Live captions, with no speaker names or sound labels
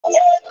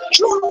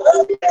draw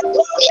a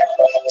conclusion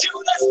to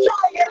the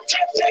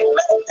scientific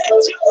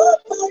method to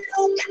avoid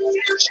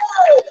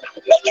confusion.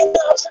 Make an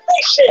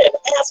observation,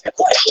 ask a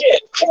question,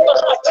 form a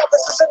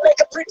hypothesis and make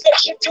a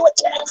prediction to a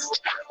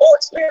test or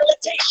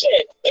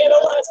experimentation.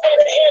 Analyze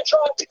hand-to-hand,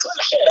 draw a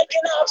conclusion. Make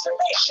an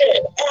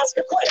observation, ask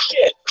a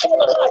question, form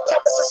a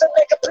hypothesis and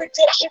make a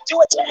prediction to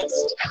a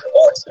test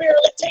or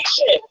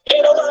experimentation.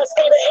 Analyze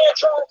hand-to-hand,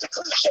 draw a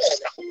conclusion.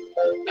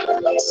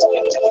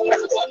 Scientific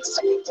methods.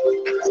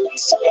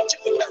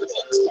 Scientific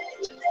methods.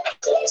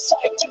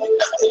 Scientific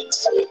methods.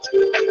 Scientific methods.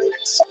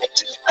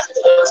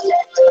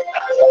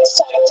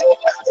 Scientific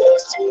methods.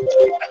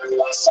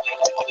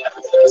 Scientific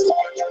methods.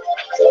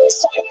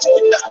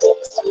 Scientific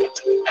methods.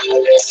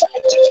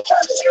 Scientific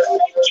methods.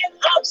 Make an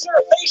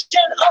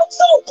observation of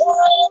the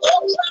world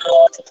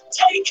around.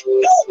 Take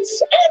notes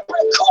and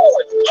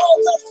record all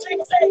the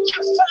things that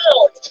you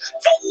found.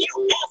 Then you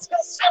ask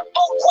a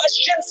simple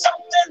question,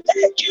 something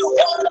that you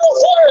want to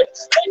learn.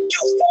 Then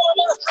you form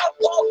a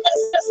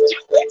hypothesis to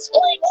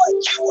explain what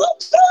you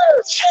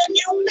observe. And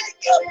you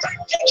make a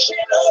prediction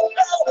about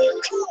how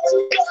it's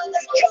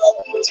gonna go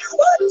to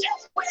a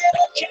test with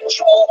a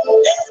control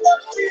and a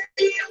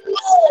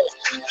variable.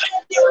 Then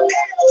you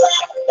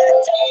analyze the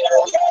data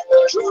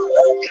and draw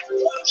a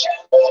conclusion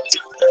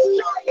to the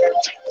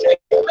scientific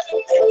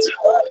method to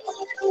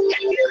avoid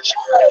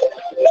confusion.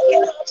 Make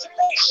an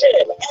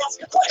observation, ask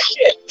a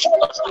question,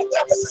 form a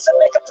hypothesis and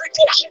make a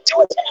prediction to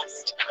a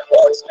test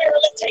or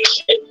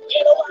experimentation.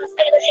 Analyze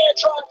hand-to-hand,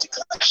 draw a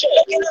conclusion.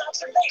 Make an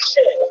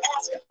observation,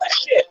 ask a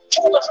question,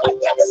 form a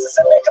hypothesis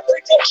and make a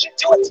prediction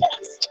to a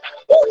test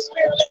or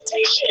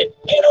experimentation.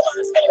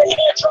 Analyze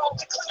hand-to-hand, draw a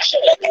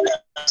conclusion. Make an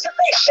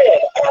observation,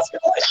 ask a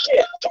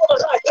question, form a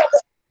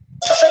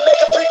hypothesis and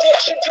make a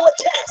prediction to a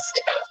test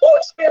or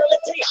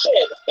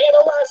experimentation.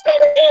 Analyze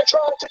hand-to-hand,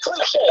 draw a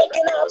conclusion. Make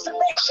an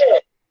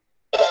observation,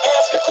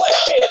 ask a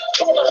question,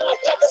 form a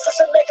hypothesis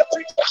and make a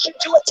prediction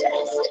to a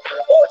test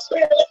or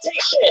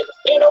experimentation.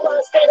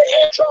 Analyze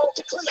hand-to-hand, draw a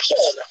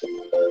conclusion.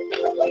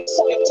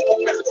 Scientific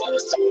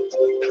methods.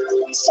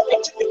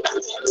 Scientific methods. Scientific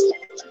methods. Scientific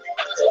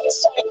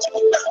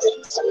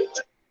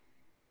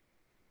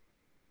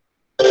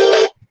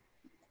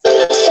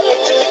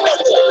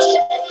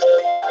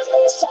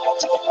methods.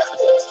 Scientific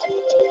methods.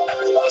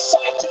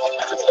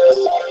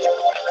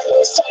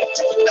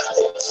 Scientific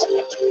methods.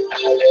 Scientific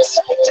methods.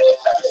 Scientific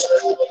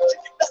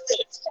methods.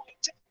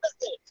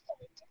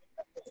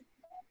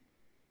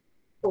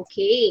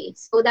 Okay,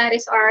 so that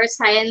is our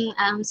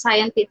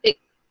scientific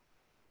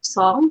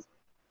song,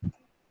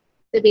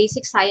 the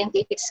basic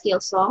scientific skill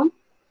song.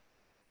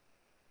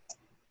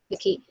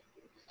 Okay,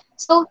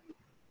 so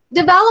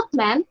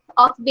development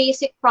of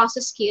basic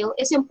process skill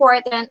is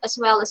important as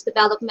well as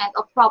development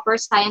of proper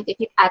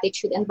scientific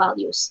attitude and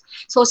values.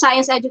 So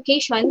science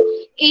education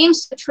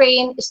aims to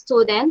train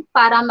student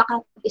para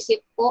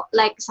makapag-isip po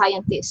like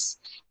scientists.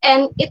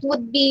 And it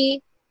would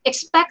be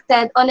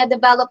expected on a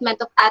development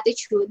of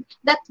attitude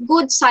that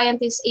good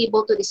scientists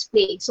able to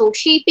display. So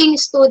shaping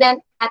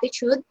student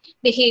attitude,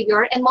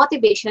 behavior, and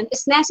motivation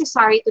is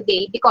necessary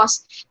today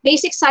because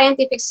basic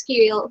scientific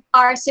skills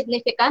are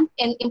significant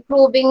in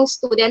improving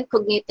student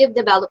cognitive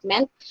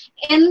development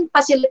and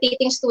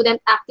facilitating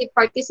student active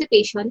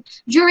participation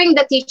during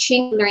the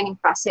teaching learning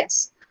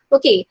process.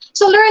 Okay,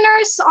 so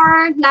learners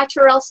are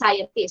natural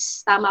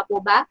scientists, tama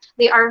po ba?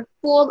 They are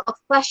full of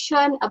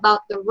question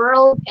about the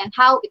world and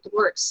how it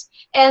works,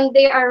 and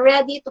they are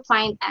ready to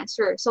find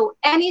answers. So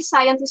any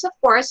scientist, of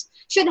course,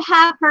 should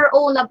have her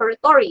own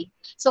laboratory.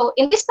 So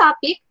in this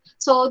topic,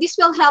 so this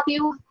will help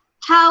you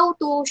how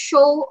to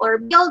show or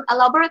build a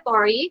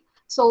laboratory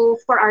so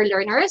for our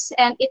learners,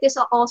 and it is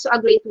also a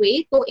great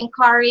way to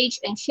encourage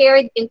and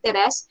shared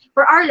interest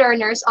for our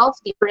learners of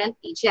different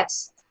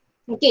ages.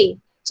 Okay,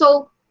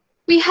 so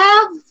we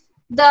have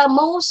the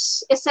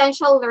most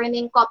essential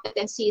learning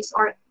competencies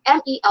or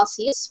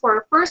MELCs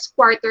for first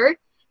quarter,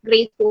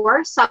 grade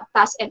 4,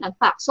 subtask, and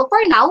unpack. So for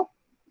now,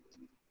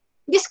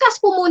 discuss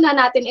po muna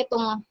natin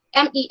itong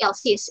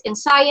MELCs in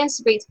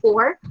science, grade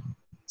 4.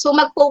 So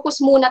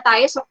mag-focus muna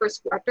tayo sa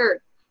first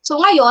quarter.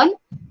 So ngayon,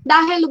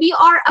 dahil we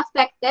are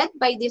affected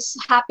by this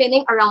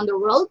happening around the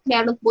world,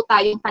 meron po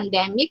tayong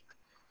pandemic,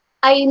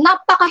 ay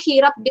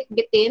napakahirap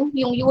bitbitin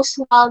yung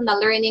usual na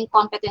learning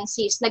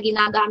competencies na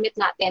ginagamit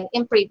natin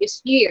in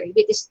previous year,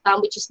 which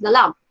is the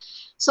LAMP.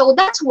 So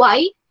that's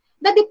why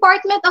the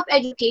Department of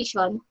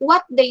Education,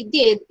 what they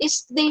did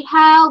is they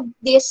have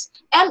this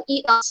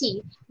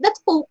MELC that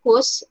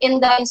focus in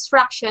the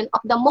instruction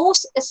of the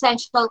most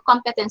essential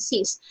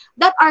competencies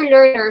that our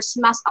learners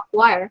must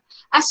acquire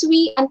as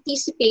we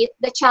anticipate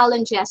the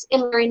challenges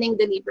in learning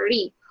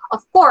delivery.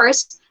 Of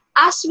course,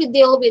 as we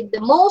deal with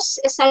the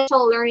most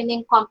essential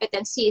learning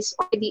competencies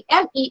or the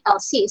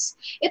MELCs,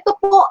 ito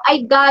po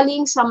ay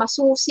galing sa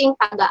masusing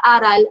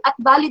pag-aaral at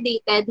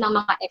validated ng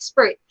mga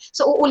expert.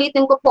 So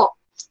uulitin ko po,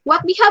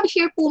 what we have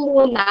here po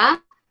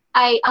muna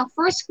ay ang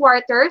first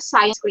quarter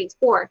science grade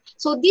 4.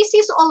 So this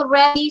is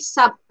already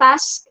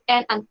subtask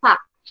and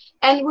unpack.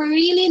 And we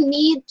really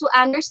need to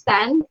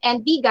understand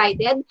and be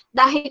guided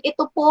dahil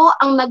ito po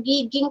ang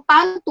magiging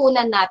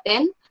pantunan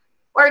natin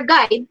or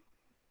guide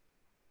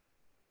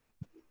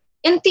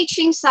in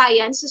teaching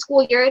science sa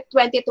school year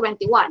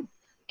 2021.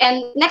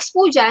 And next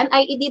po dyan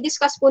ay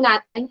i-discuss po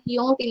natin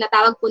yung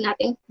tinatawag po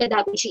nating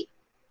pedagogy.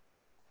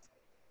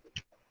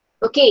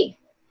 Okay.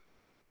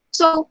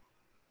 So,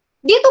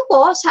 dito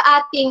po sa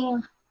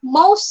ating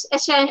most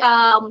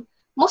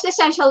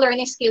essential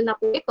learning skill na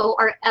po ito,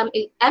 or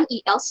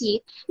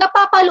MELC,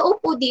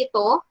 napapaloob po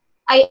dito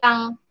ay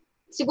ang,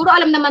 siguro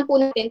alam naman po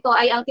natin to,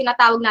 ay ang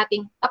tinatawag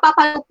nating,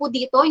 napapaloob po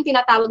dito yung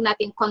tinatawag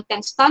nating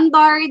content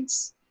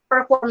standards,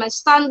 performance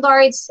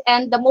standards,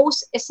 and the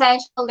most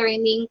essential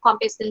learning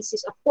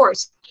competencies, of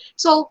course.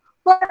 So,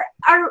 for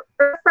our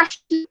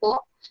refreshment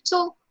po,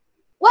 so,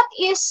 what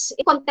is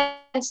a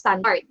content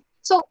standard?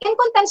 So, in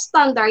content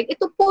standard,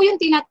 ito po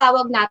yung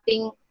tinatawag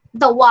nating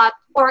the what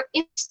or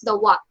it's the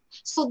what.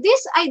 So,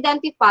 this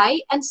identify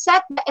and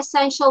set the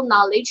essential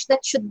knowledge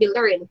that should be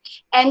learned.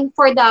 And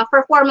for the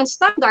performance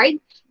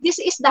standard, this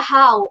is the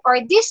how,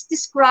 or this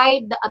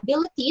describe the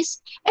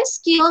abilities and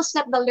skills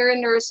that the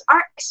learners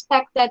are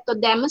expected to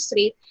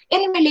demonstrate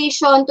in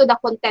relation to the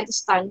content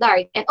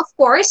standard. And of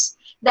course,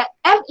 the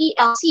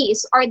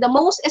MELCs, are the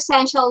most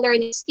essential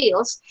learning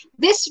skills.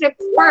 This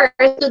refers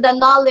to the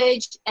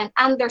knowledge and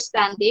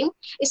understanding,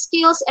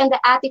 skills, and the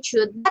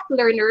attitude that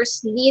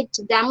learners need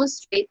to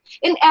demonstrate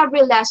in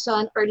every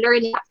lesson or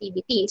learning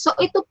activity. So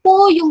ito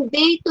po yung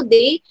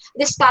day-to-day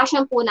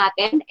discussion po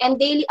natin and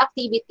daily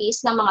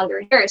activities ng mga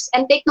learners.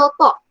 And take note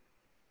po,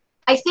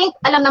 I think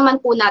alam naman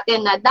po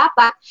natin na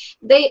dapat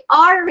they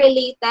are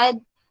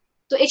related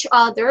to each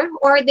other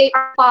or they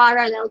are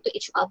parallel to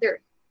each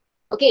other.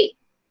 Okay.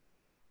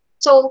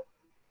 So,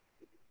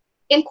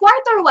 in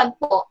quarter 1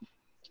 po,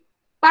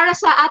 para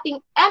sa ating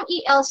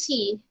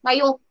MELC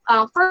ngayong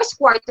first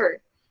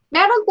quarter,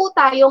 meron po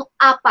tayong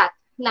 4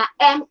 na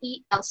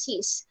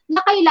MELCs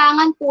na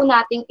kailangan po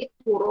nating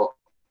ituro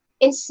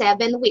in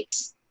 7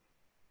 weeks.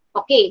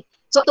 Okay,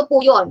 so ito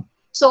po yun.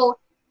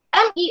 So,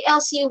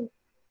 MELC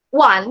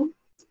 1,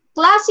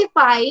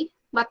 classify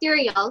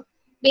material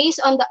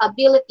based on the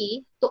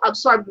ability to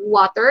absorb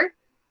water,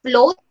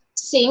 float,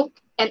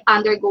 sink, and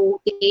undergo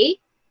decay.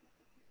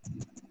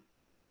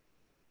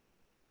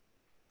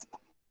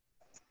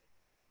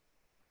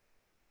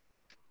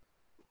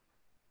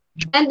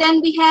 And then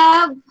we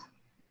have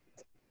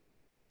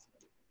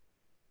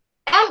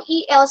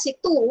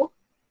MELC2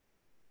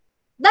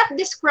 that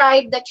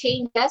describe the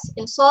changes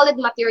in solid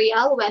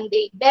material when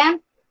they bend,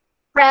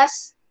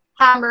 press,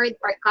 hammered,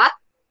 or cut.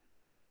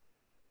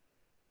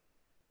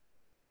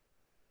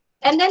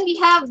 And then we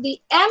have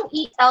the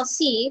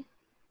MELC3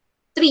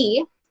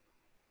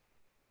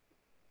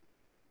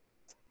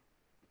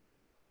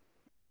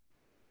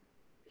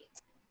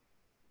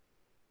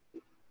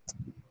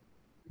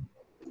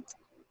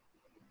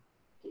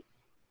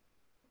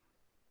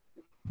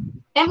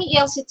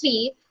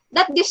 MELC3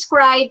 that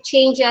describe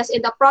changes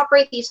in the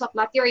properties of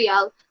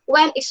material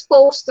when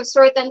exposed to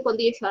certain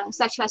conditions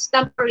such as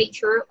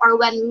temperature or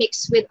when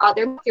mixed with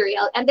other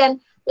material. And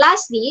then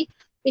lastly,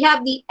 we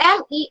have the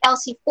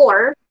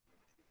MELC4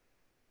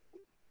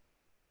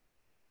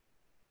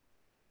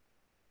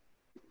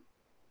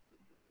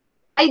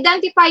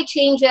 identify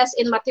changes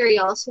in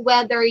materials,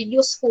 whether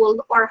useful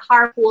or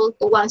harmful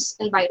to one's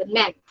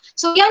environment.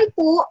 So yan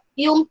po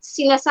yung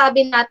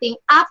sinasabi nating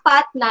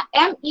 4 na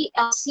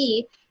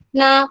MELC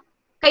na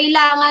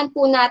kailangan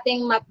po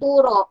nating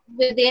maturo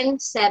within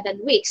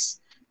 7 weeks.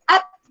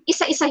 At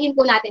isa-isahin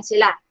po natin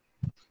sila.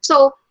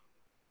 So,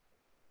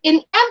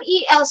 in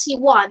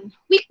MELC 1,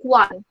 week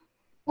 1,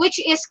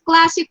 which is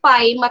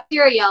classify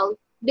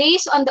material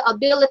based on the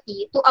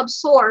ability to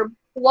absorb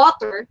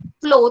water,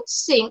 float,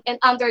 sink, and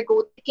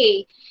undergo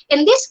decay.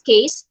 In this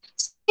case,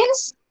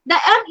 since the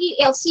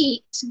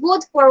MELC is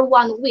good for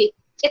 1 week,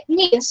 it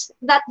means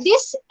that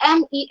this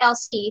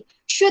MELC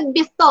should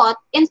be taught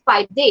in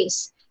 5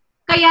 days.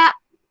 Kaya,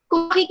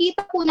 kung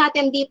makikita po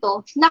natin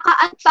dito,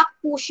 naka-unpack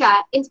po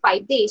siya in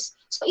 5 days.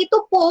 So,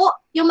 ito po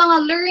yung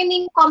mga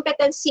learning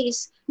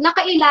competencies na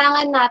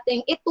kailangan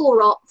nating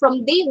ituro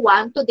from day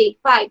 1 to day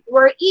 5.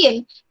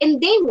 Wherein,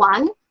 in day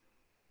 1,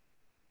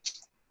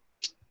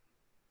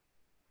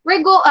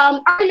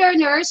 our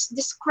learners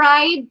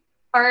describe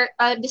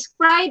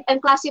and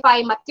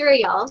classify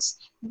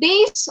materials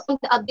based on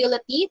the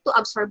ability to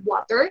absorb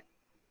water.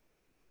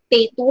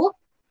 Day 2,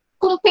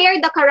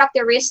 compare the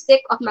characteristic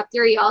of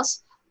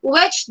materials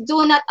which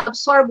do not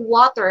absorb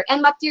water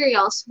and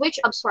materials which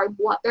absorb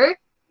water.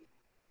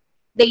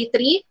 Day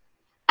 3,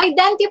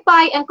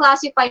 identify and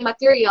classify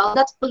material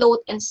that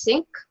float and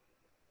sink.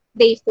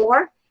 Day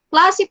 4,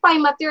 classify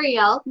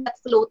material that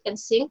float and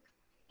sink.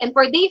 And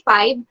for day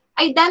 5,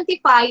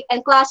 identify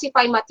and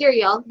classify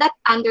material that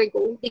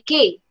undergo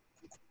decay.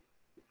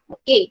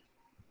 Okay.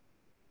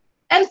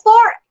 And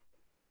for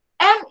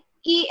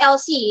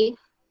MELC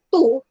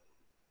 2,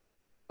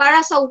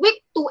 para sa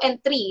week 2 and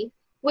 3,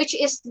 which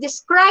is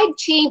describe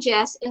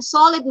changes in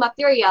solid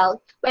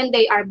material when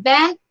they are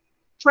bent,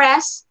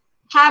 pressed,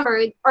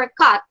 hammered, or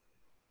cut.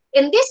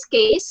 In this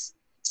case,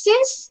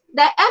 since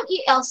the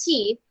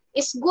MELC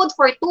is good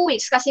for 2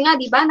 weeks, kasi nga,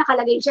 di ba,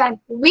 nakalagay dyan,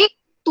 week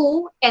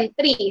 2, and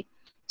 3.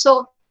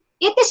 So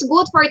it is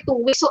good for 2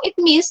 weeks. So it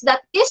means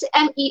that this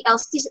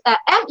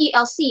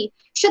MELC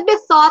should be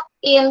taught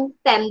in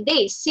 10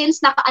 days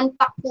since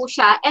naka-unpack po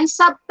siya and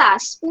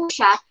subtask po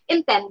siya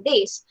in 10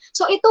 days.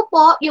 So ito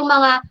po yung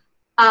mga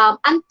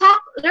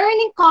unpack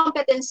learning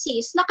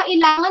competencies na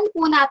kailangan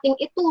po nating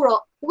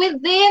ituro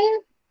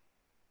within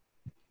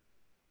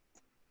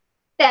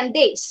 10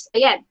 days.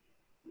 Ayan.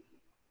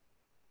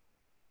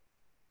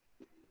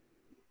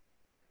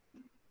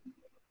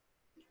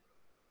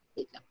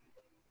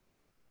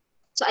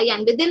 So,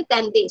 ayan, within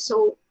 10 days.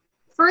 So,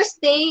 first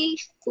day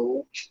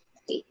to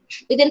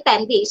within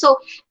 10 days. So,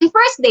 in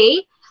first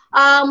day,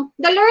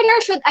 the learner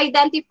should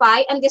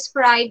identify and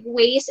describe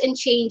ways in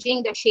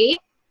changing the shape,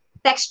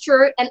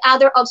 texture, and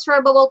other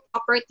observable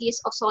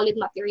properties of solid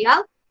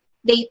material.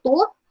 Day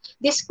 2,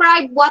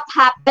 describe what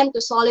happened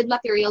to solid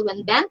material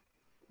when bent.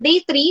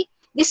 Day 3,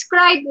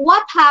 describe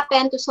what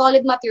happened to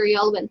solid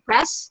material when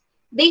pressed.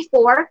 Day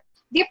 4,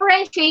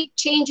 differentiate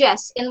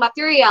changes in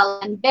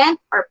material when bent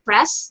or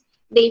pressed.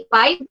 Day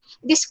 5,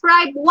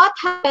 describe what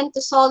happened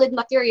to solid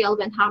material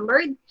when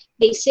hammered.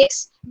 Day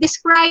 6,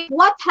 describe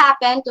what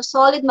happened to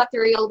solid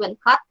material when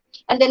cut.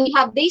 And then we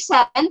have day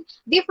 7,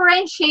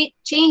 differentiate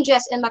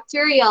changes in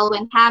material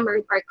when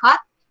hammered or cut.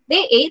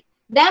 Day 8,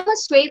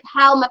 demonstrate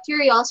how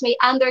materials may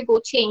undergo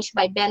change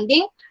by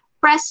bending,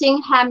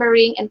 pressing,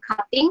 hammering, and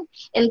cutting.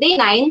 And day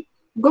 9,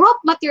 group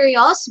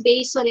materials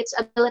based on its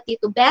ability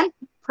to bend,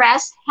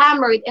 press,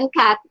 hammered, and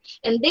cut.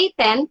 And day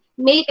 10,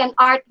 make an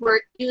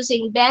artwork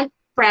using bent,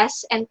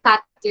 press, and cut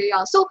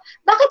material. So,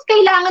 bakit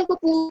kailangan ko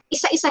po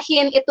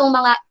isa-isahin itong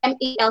mga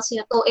MELC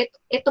na to,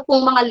 ito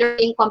pong mga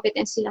learning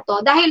competency na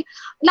to? Dahil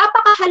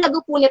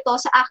napakahalaga po nito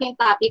sa aking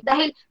topic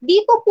dahil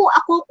dito po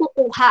ako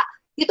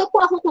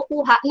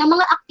kukuha ng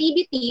mga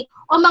activity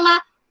o mga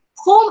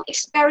home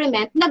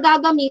experiment na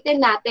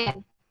gagamitin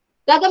natin.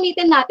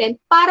 Gagamitin natin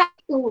para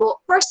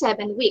ituro for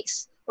 7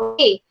 weeks.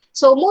 Okay,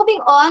 so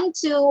moving on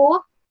to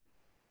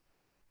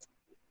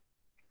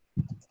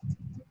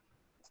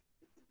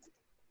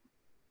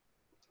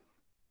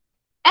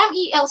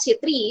MELC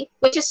 3,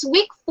 which is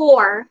week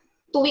 4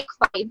 to week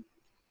 5,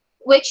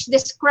 which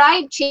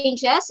describe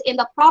changes in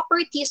the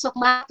properties of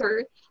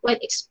matter when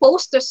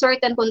exposed to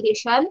certain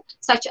conditions,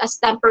 such as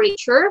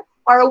temperature,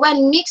 or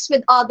when mixed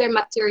with other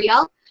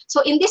material.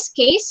 So in this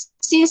case,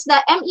 since the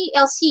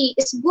MELC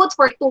is good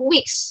for 2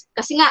 weeks,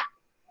 kasi nga,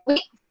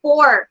 week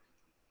 4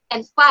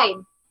 and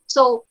 5,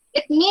 so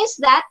it means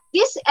that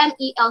this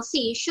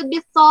MELC should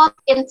be taught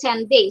in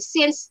 10 days,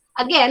 since,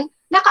 again,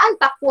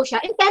 naka-unpack po siya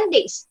in 10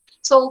 days.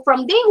 So,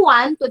 from day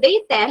 1 to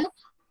day 10,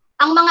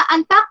 ang mga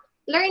unpacked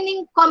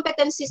learning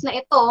competencies na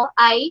ito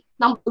ay,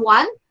 number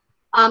 1,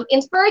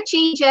 infer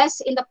changes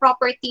in the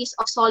properties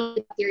of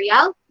solid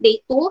material.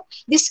 Day 2,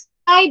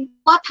 describe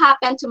what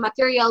happened to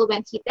material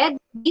when heated.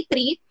 Day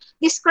 3,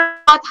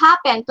 describe what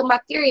happened to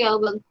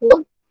material when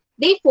cooled.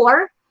 Day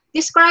 4,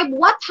 describe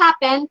what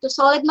happened to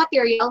solid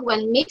material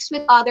when mixed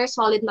with other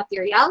solid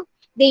material.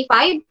 Day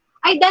 5,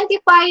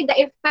 identify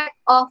the effect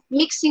of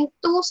mixing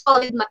two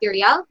solid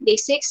material. Day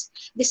 6,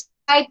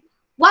 describe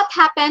what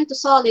happened to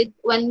solid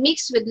when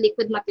mixed with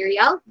liquid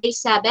material. Day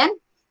 7,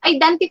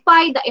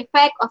 identify the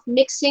effect of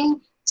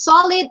mixing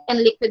solid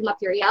and liquid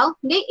material.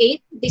 Day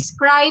 8,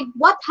 describe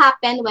what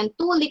happened when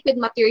two liquid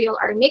material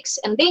are mixed.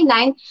 And day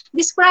 9,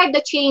 describe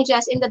the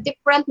changes in the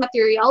different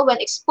material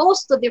when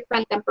exposed to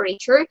different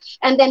temperature.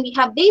 And then we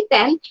have day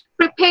 10,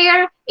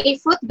 prepare a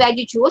fruit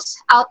veggie juice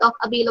out of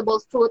available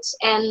fruits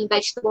and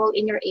vegetable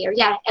in your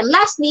area. And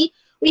lastly,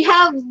 we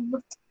have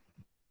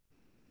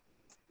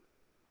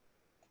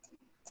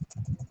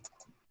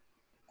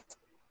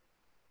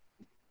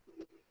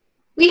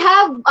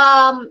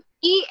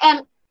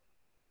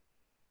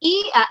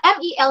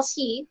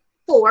MELC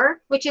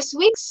 4, which is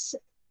weeks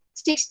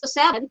 6 to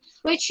 7,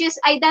 which is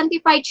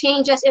identify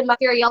changes in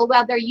material,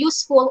 whether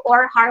useful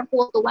or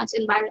harmful to one's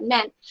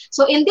environment.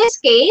 So in this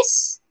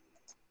case,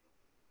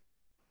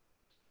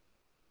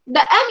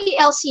 the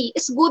MELC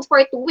is good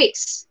for 2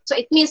 weeks. So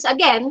it means,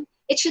 again,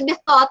 it should be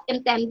taught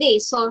in 10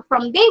 days. So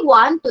from day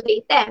 1 to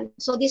day 10.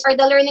 So these are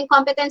the learning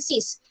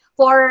competencies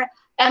for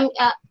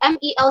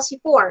MELC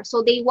 4.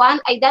 So day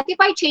 1,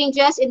 identify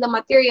changes in the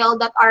material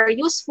that are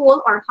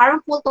useful or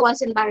harmful to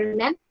one's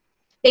environment.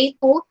 Day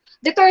 2,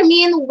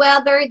 determine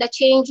whether the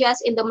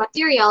changes in the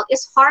material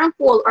is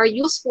harmful or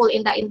useful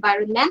in the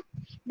environment.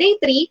 Day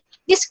 3,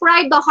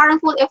 describe the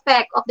harmful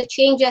effect of the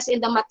changes in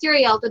the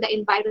material to the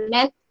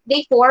environment.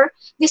 Day 4,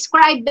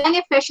 describe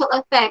beneficial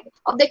effect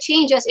of the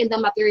changes in the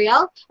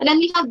material. And then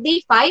we have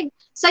day 5,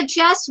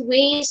 suggest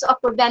ways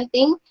of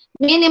preventing,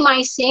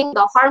 minimizing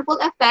the harmful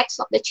effects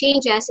of the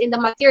changes in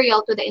the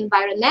material to the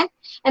environment.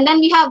 And then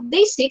we have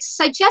day 6,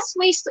 suggest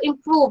ways to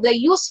improve the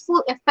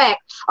useful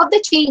effect of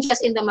the changes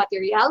in the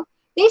material.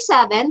 Day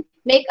 7,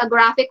 make a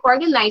graphic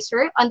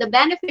organizer on the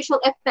beneficial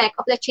effect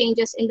of the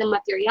changes in the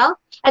material.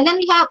 And then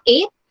we have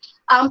 8,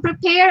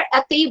 prepare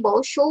a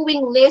table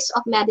showing lists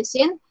of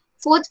medicine,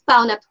 food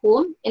found at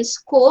home, in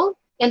school,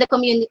 in the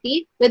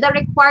community with the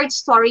required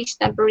storage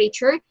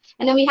temperature.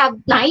 And then we have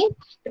 9,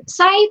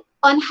 decide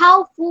on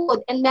how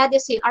food and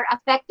medicine are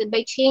affected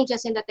by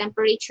changes in the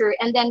temperature.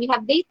 And then we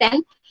have day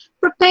 10,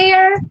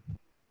 prepare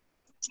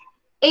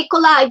a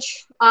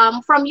collage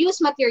from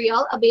used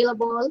material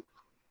available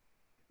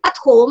at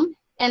home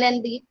and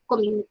then the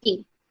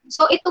community.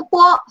 So ito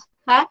po,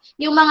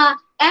 yung mga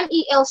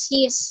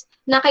MELCs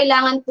na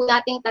kailangan po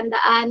nating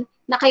tandaan,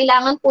 na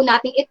kailangan po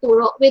nating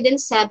ituro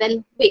within 7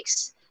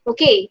 weeks.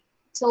 Okay,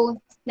 so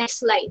next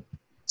slide.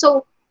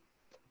 So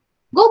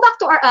go back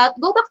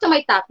to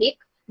my topic,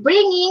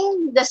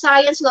 bringing the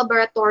science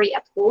laboratory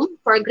at home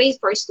for grade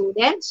 4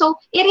 students. So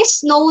it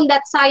is known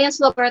that science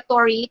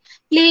laboratory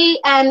play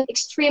an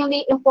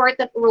extremely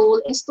important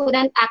role in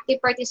student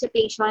active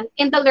participation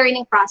in the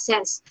learning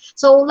process.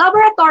 So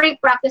laboratory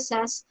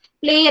practices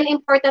play an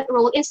important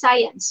role in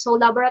science. So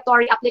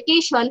laboratory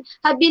application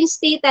have been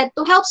stated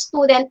to help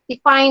students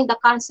define the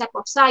concept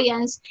of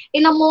science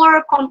in a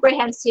more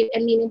comprehensive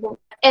and meaningful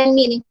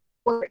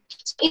way.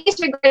 So it is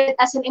regarded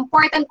as an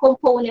important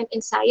component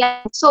in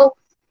science. So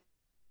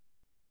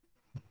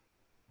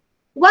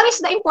what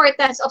is the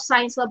importance of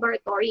science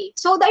laboratory?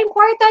 So the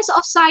importance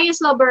of science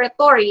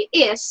laboratory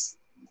is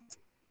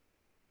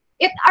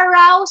it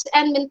arouse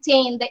and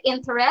maintain the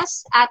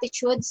interest,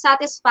 attitude,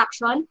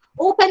 satisfaction,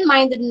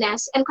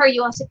 open-mindedness, and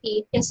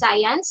curiosity in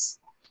science.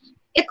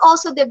 It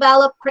also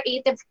develop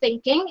creative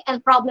thinking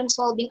and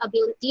problem-solving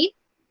ability.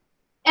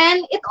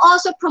 And it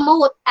also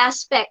promote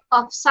aspect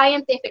of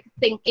scientific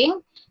thinking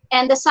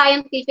and the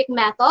scientific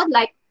method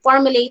like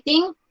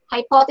formulating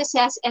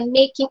hypothesis and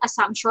making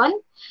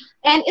assumption.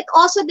 And it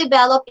also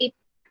develop a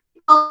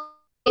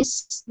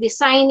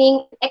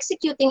designing,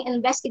 executing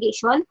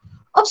investigation,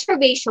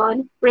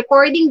 observation,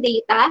 recording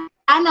data,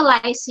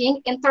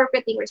 analyzing,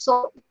 interpreting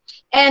results.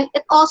 And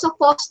it also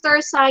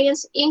fosters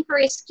science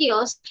inquiry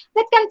skills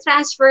that can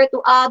transfer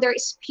to other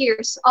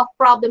spheres of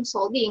problem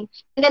solving.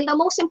 And then the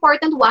most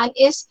important one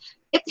is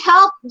it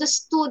helps the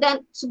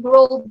student to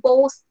grow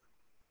both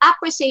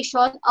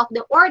appreciation of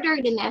the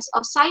orderliness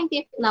of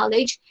scientific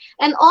knowledge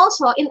and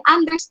also in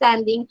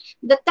understanding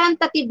the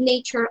tentative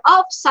nature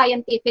of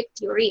scientific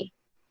theory.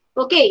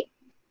 Okay,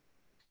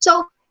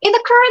 so in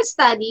the current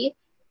study,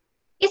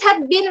 it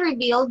had been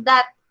revealed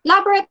that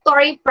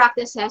laboratory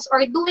practices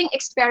or doing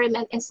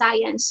experiment in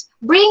science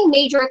bring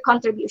major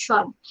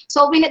contribution.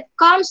 So when it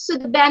comes to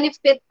the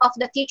benefit of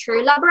the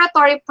teacher,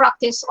 laboratory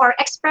practice or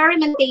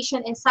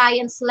experimentation in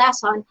science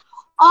lesson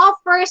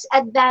offers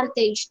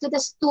advantage to the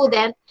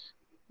student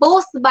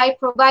both by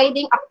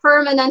providing a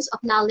permanence of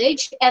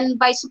knowledge and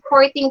by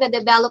supporting the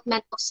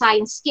development of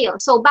science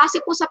skills. So base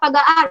po sa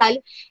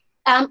pag-aaral,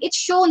 it's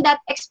shown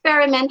that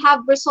experiment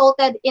have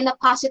resulted in a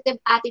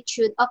positive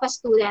attitude of a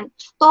student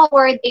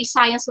toward a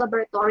science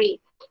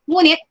laboratory.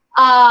 Ngunit,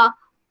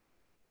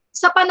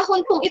 sa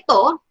panahon pong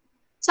ito,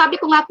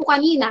 sabi ko nga po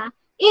kanina,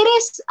 it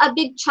is a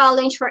big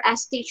challenge for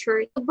us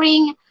teachers to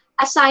bring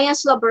a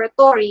science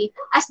laboratory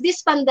as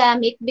this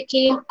pandemic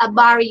became a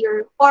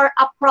barrier or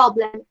a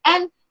problem.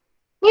 And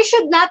we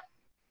should not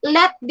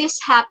let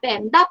this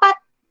happen. Dapat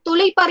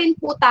tuloy pa rin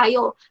po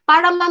tayo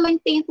para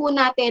ma-maintain po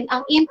natin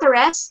ang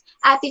interest,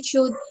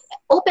 attitude,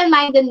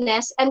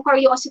 open-mindedness, and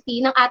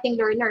curiosity ng ating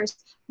learners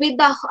with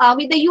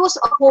the use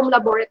of home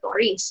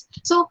laboratories.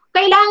 So,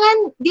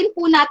 kailangan din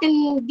po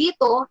natin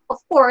dito, of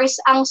course,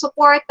 ang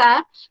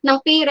suporta ng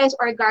parents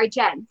or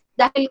guardian.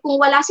 Dahil kung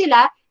wala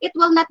sila, it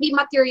will not be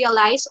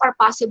materialized or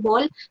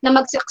possible na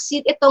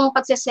mag-succeed itong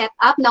pagsiset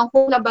up ng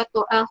home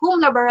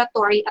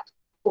laboratory at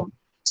home.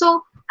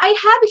 So, I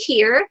have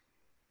here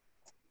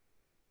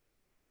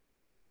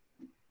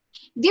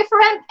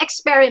different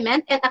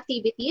experiment and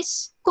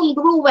activities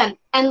congruent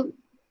and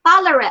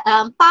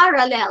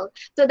parallel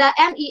to the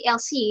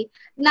MELC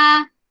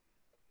na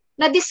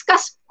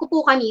na-discuss ko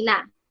po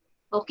kanina.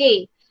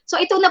 Okay. So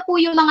ito na po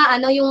yung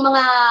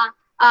mga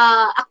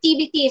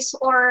activities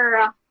or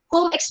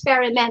home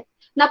experiment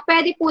na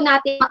pwede po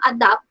natin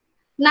ma-adapt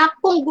na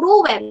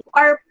congruent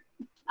or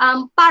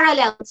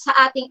parallel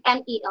sa ating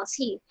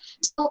MELC.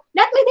 So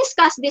let me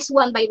discuss this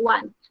one by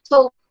one.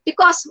 So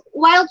because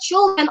while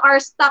children are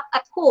stuck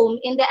at home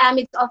in the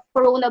midst of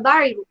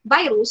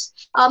coronavirus,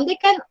 they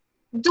can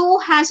do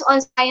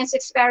hands-on science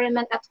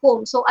experiment at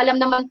home. So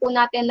alam naman po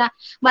natin na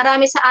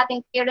marami sa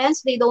ating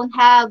parents, they don't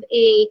have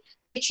a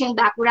teaching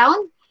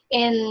background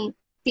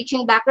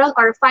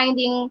or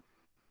finding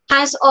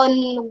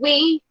hands-on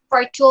way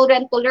for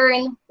children to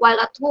learn while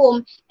at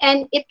home,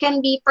 and it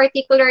can be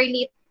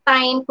particularly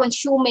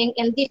time-consuming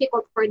and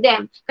difficult for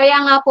them. Kaya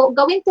nga po,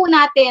 gawin po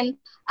natin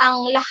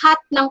ang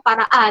lahat ng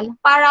paraan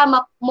para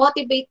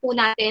ma-motivate po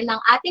natin ang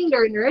ating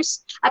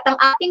learners at ang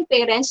ating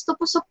parents to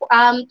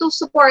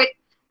support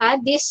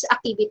this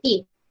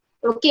activity.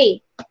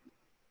 Okay.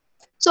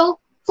 So,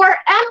 for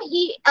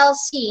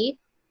MELC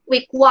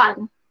Week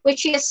 1,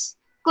 which is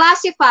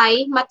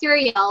classify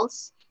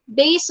materials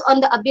based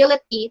on the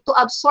ability to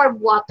absorb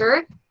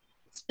water,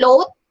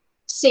 float,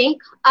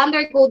 sink,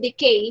 undergo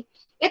decay,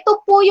 ito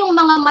po yung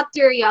mga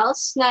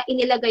materials na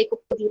inilagay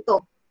ko po dito.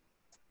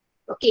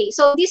 Okay,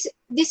 so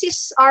this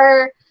is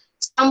our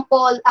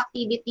sample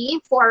activity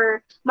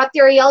for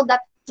material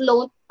that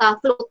float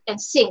and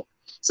sink.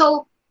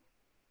 So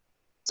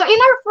in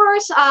our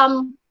first,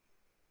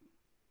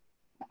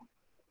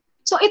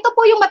 so ito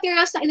po yung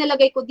materials na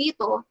inilagay ko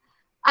dito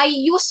ay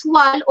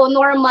usual o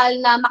normal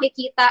na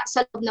makikita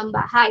sa loob ng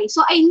bahay.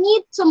 So I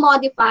need to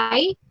modify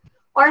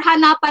or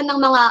hanapan ng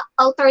mga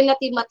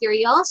alternative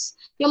materials,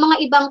 yung mga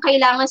ibang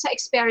kailangan sa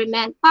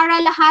experiment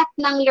para lahat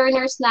ng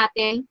learners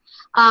natin,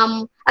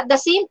 at the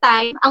same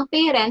time, ang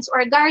parents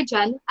or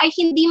guardian ay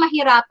hindi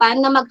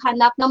mahirapan na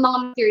maghanap ng mga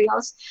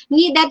materials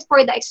needed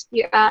for the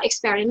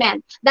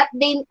experiment, that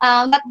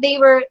they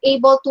were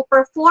able to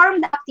perform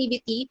the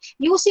activity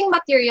using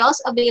materials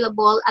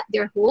available at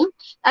their home.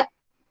 At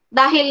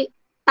dahil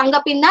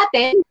tanggapin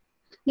natin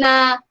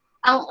na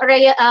ang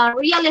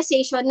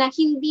realization na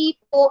hindi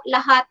po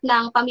lahat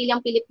ng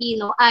pamilyang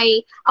Pilipino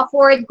ay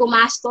afford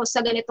gumastos sa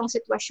ganitong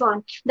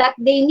sitwasyon, that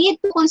they need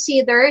to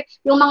consider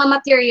yung mga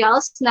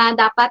materials na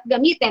dapat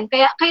gamitin.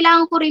 Kaya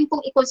kailangan ko rin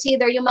pong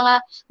i-consider yung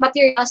mga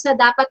materials na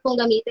dapat pong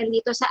gamitin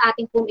dito sa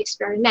ating pong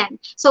experiment.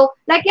 So,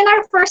 like in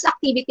our first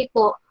activity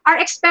po,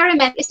 our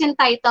experiment is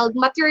entitled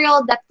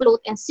Material That Float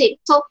and Sink.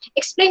 So,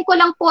 explain ko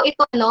lang po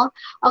ito, no?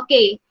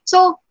 Okay,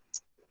 so,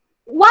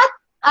 what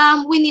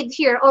we need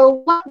here, or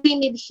what we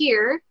need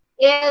here,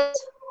 is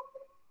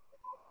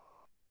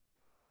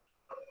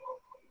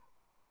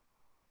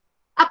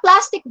a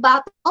plastic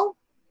bottle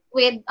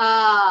with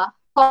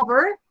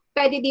cover.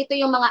 Pwede dito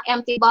yung mga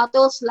empty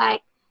bottles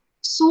like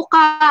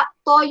suka,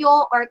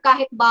 toyo, or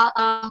kahit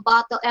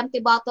empty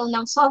bottle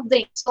ng soft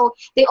drink. So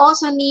they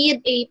also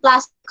need a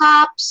plastic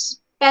cups,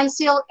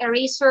 pencil,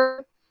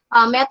 eraser,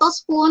 metal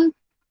spoon,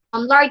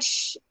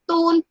 large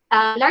stone,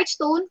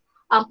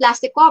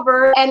 plastic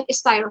cover, and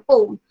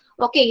styrofoam.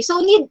 Okay, so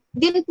need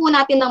din po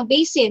natin ng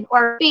basin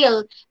or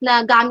pail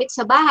na gamit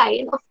sa bahay,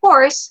 and of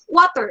course,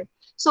 water.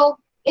 So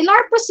in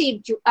our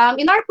procedure,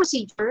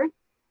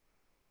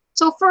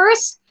 so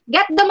first,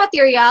 get the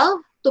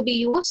material to be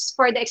used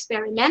for the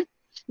experiment.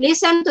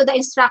 Listen to the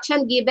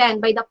instruction given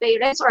by the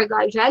parents or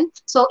guardian.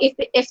 So if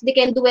they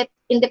can do it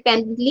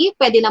independently,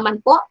 pwede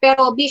naman po.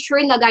 Pero be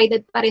sure na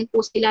guided pa rin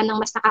po sila ng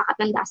mas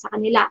nakakatanda sa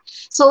kanila.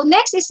 So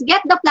next is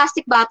get the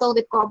plastic bottle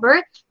with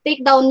cover.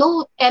 Take down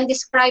note and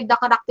describe the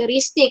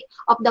characteristic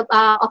of the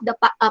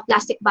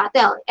plastic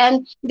bottle.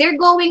 And they're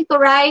going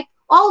to write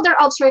all their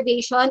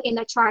observation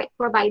in a chart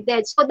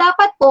provided. So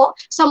dapat po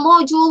sa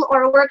module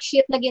or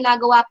worksheet na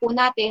ginagawa po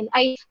natin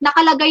ay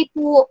nakalagay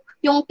po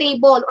yung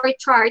table or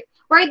chart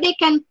where they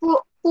can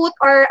put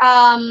or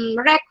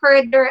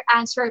record their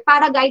answer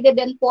para guided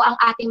din po ang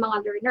ating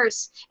mga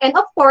learners. And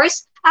of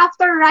course,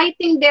 after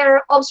writing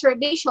their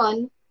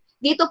observation,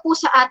 dito po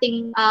sa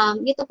ating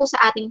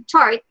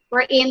chart,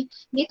 wherein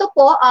dito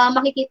po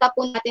makikita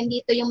po natin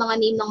dito yung mga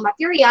name ng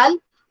material,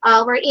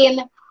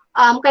 wherein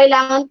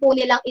kailangan po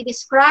nilang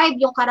i-describe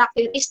yung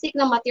characteristic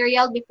ng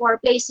material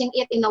before placing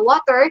it in the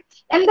water,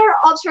 and their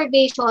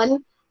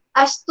observation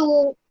as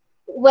to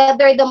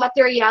whether the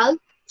material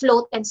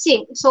float and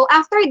sink. So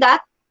after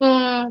that,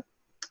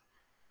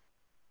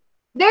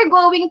 they're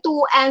going to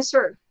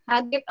answer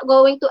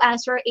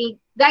a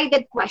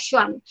guided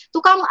question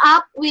to come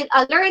up with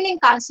a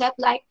learning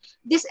concept like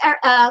this,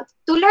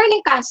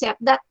 learning concept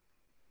that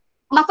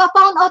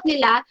mapapound out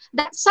nila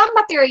that some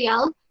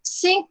material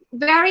sink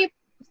very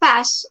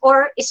fast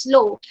or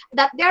slow,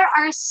 that there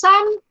are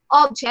some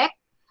object,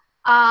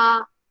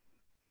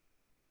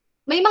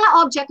 may mga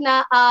object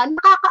na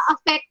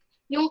nakaka-affect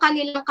yung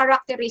kanilang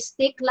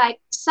characteristic like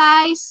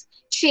size,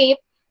 shape,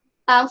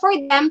 for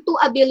them to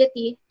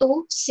ability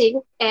to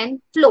sink and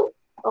float.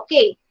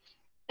 Okay.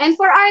 And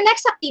for our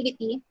next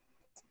activity,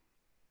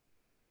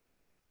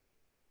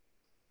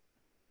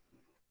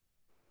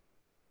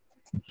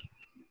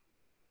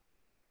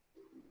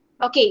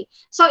 okay,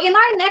 so in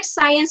our next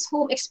science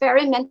home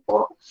experiment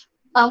po,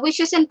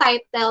 which is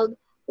entitled,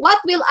 What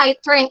Will I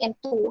Turn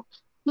Into?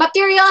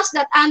 Materials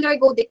that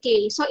undergo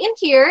decay. So in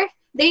here,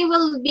 they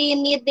will be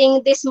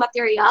needing this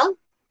material,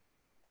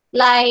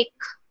 like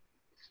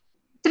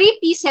 3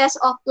 pieces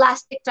of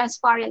plastic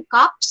transparent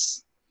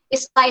cups, a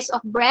slice of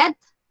bread,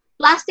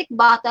 plastic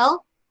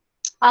bottle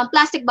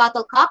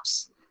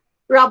cups,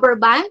 rubber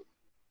band,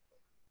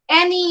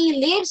 any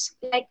leaves,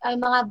 like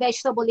mga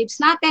vegetable leaves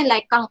natin,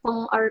 like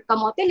kangkong or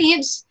kamote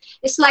leaves,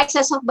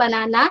 slices of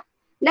banana,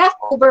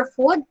 leftover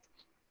food,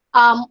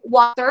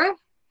 water,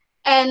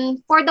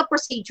 and for the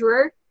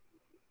procedure,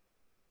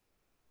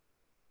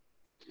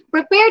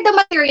 prepare the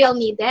material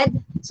needed.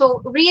 So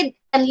read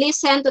and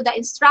listen to the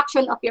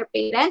instruction of your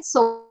parents.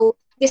 So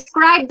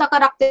describe the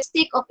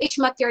characteristic of each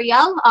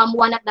material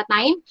one at a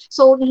time.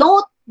 So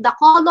note the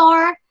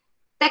color,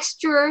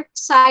 texture,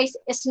 size,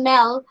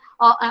 smell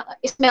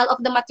of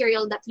the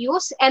material that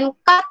used, and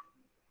cut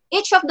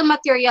each of the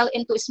material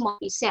into small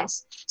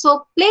pieces.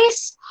 So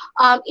place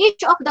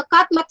each of the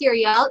cut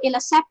material in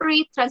a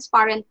separate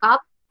transparent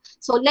cup.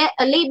 So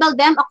label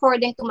them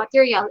according to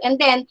material, and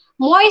then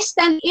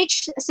moisten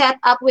each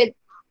setup with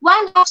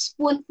 1/2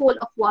 spoonful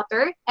of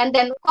water, and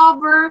then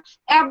cover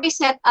every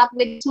setup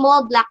with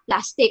small black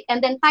plastic, and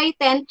then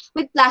tighten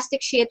with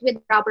plastic sheet with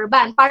rubber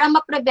band para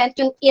ma-prevent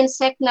yung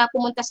insect na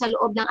pumunta sa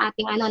loob ng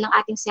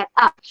ating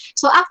setup.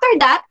 So after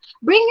that,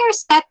 bring your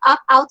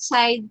setup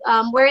outside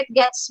where it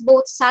gets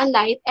both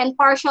sunlight and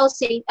partial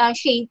shade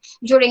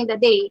during the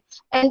day.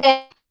 And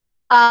then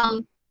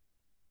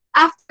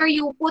after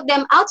you put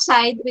them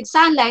outside with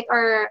sunlight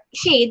or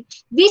shade,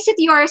 visit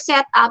your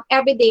setup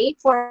every day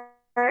for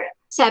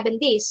 7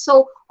 days.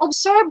 So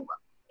observe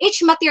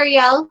each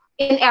material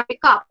in every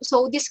cup.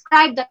 So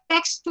describe the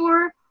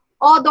texture,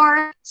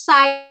 odor,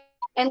 size,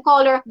 and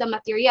color of the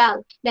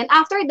material. Then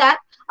after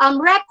that,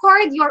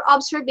 record your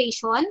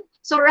observation.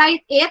 So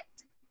write it.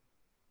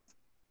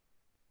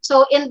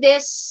 So in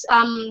this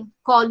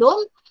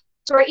column,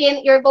 so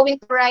you're going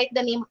to write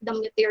the name of the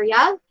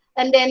material,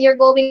 and then you're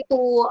going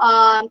to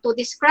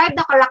describe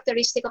the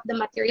characteristic of the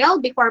material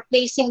before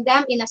placing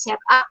them in a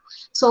setup.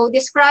 So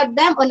describe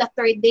them on the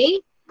 3rd day,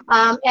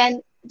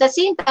 and at the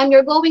same time,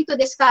 you're going to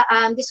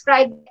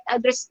describe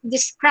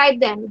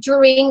them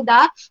during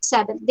the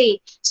 7th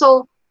day.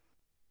 So,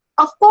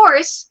 of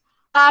course,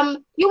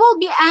 you will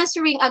be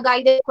answering a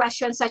guided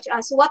question such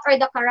as, what are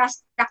the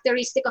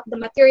characteristics of the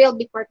material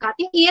before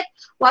cutting it?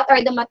 What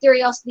are the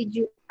materials did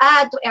you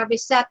add to every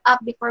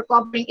setup before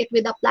covering it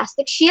with a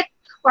plastic sheet?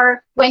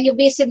 Or when you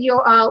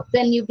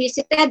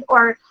visited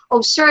or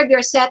observe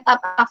your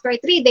setup after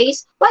 3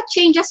 days, what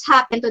changes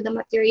happened to the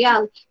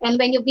material? And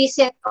when you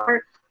visit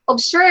or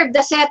observe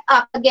the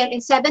setup again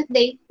in 7th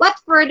day, what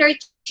further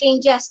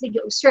changes did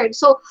you observe?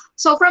 So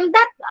from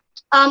that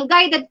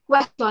guided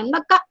question,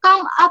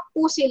 magka-come up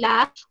po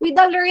sila with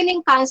the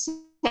learning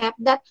concept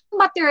that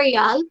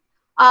material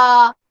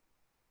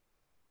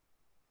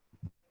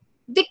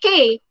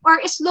decay or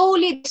is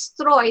slowly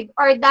destroyed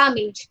or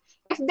damaged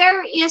if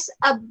there is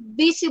a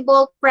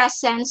visible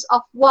presence of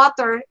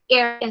water,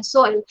 air, and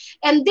soil.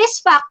 And this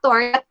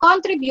factor that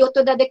contribute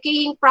to the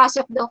decaying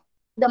process of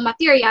the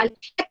material,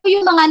 ito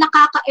yung mga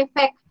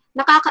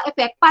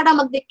nakaka-effect para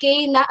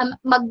mag-decay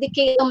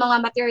ng mga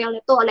material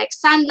nito, like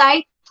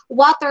sunlight,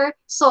 water,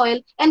 soil,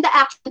 and the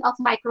action of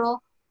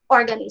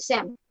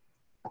microorganism.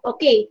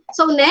 Okay,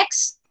 so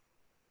next.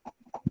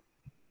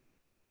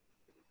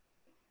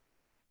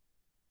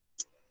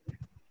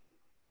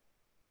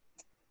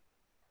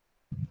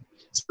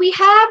 So we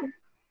have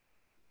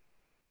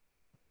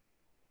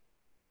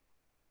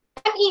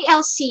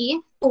MELC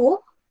 2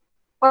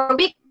 or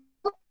week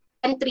 2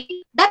 and 3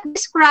 that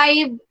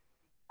describe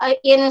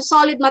in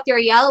solid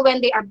material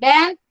when they are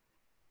bent,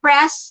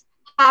 pressed,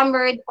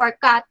 hammered, or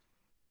cut.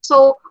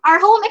 So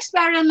our home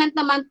experiment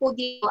naman po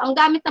dito, ang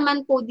gamit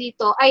naman po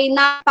dito ay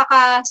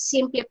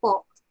napaka-simple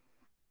po.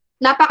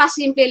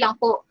 Napaka-simple lang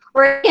po.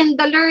 Wherein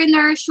the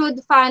learner should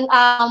find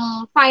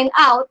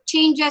out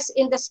changes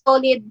in the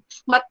solid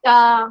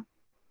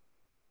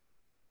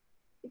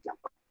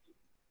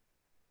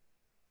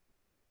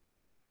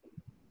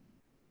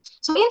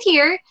So in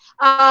here,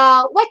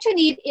 what you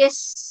need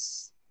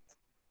is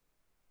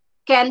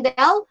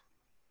candle,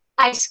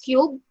 ice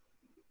cube,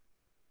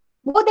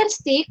 wooden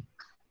stick,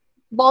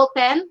 ball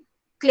pen,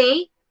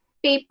 clay,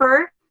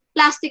 paper,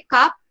 plastic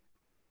cup,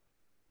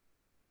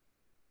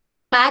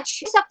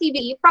 match. This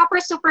activity, proper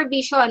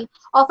supervision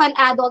of an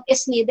adult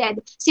is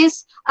needed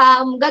since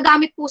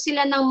gagamit po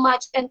sila ng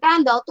match and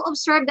candle to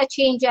observe the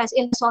changes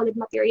in the solid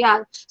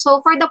material.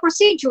 So for the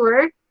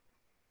procedure,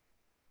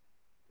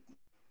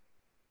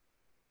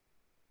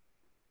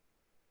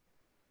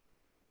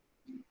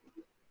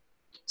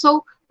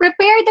 so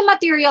prepare the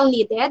material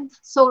needed.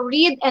 So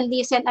read and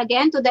listen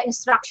again to the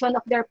instruction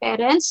of their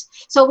parents.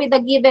 So with the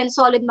given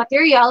solid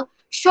material,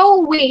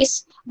 show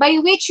ways by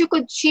which you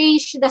could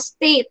change the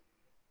state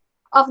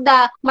of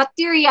the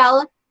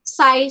material,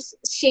 size,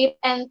 shape,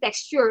 and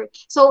texture.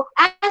 So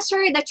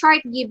answer the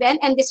chart given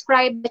and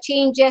describe the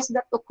changes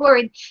that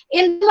occurred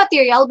in the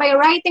material by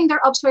writing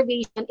their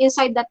observation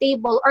inside the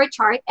table or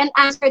chart and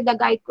answer the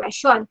guide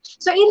question.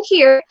 So in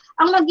here,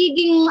 ang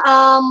magiging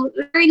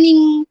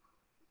learning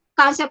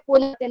concept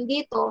po natin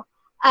dito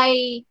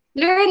ay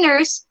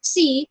learners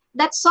see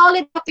that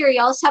solid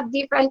materials have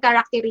different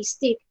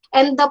characteristics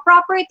and the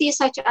properties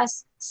such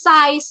as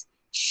size,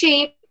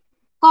 shape,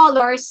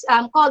 colors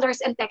and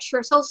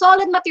texture. So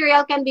solid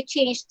material can be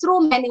changed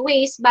through many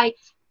ways by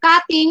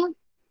cutting,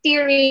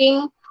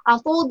 tearing,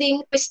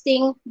 folding,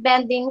 twisting,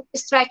 bending,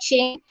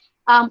 stretching,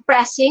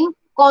 pressing,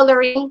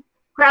 coloring,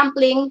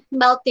 crumpling,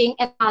 melting,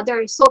 and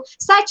others. So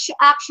such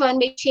action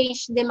may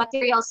change the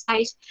material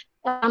size,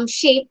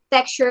 shape,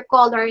 texture,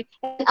 color,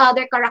 and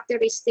other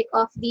characteristic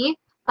of the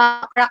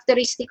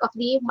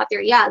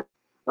material.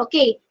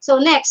 Okay, so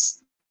next.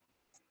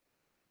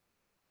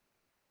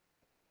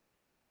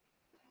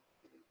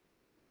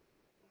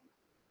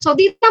 So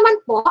dito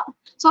naman po,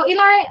 so in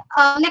our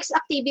next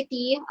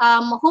activity,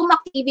 home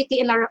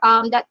activity in our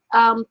home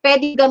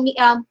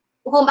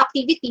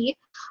activity,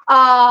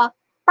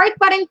 part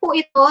pa rin po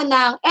ito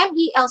ng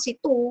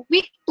MELC2,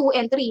 week 2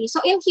 and 3.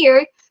 So in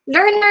here,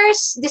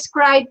 learners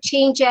describe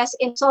changes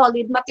in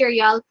solid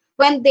material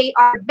when they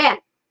are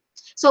bent.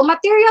 So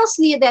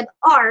materials needed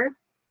are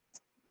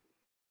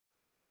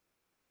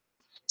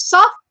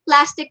soft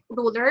plastic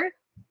ruler,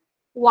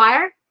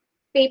 wire,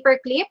 paper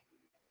clip,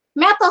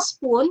 metal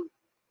spoon,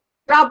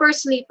 rubber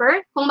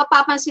slipper. Kung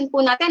mapapansin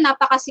po natin,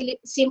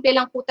 napaka-simple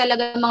lang po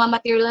talaga ng mga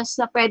materials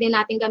na pwede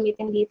natin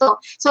gamitin dito.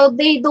 So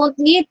they don't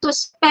need to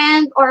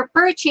spend or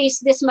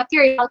purchase this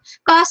material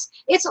because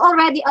it's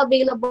already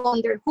available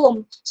in their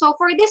home. So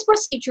for this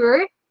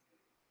procedure,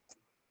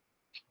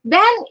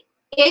 then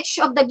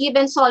each of the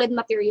given solid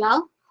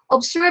material,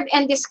 observe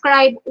and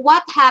describe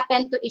what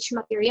happened to each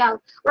material.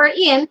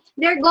 Wherein,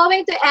 they're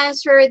going to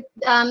answer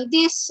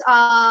this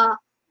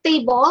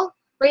table,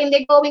 wherein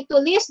they're going to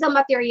list the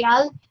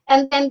material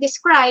and then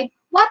describe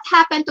what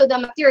happened to the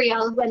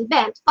material when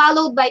bent,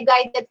 followed by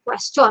guided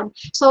question.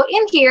 So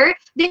in here,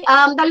 the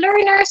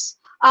learners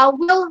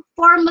will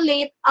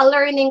formulate a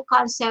learning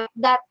concept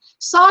that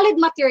solid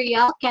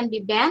material can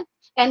be bent,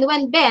 and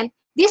when bent,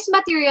 this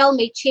material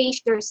may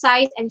change their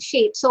size and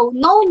shape. So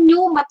no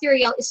new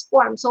material is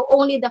formed. So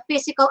only the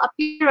physical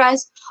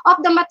appearance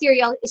of the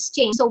material is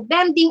changed. So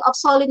bending of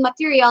solid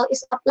material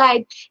is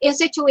applied in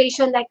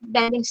situation like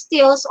bending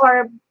steels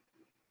or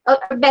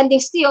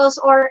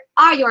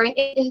iron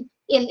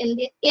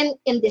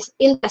in this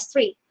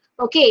industry.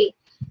 Okay.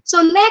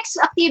 So next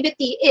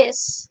activity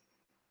is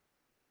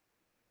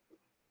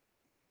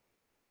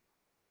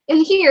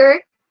in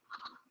here.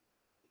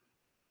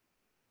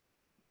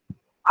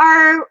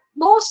 Our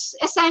most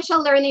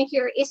essential learning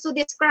here is to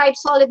describe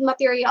solid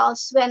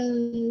materials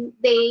when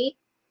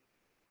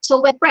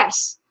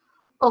pressed.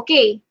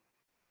 Okay.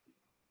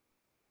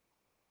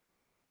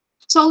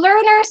 So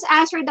learners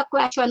answer the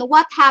question,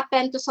 what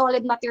happened to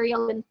solid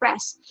material when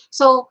pressed?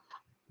 So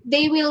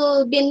they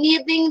will be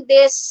needing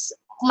this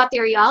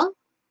material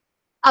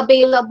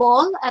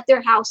available at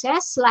their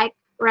houses like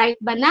ripe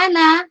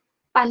banana,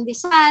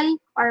 pandesal,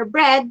 or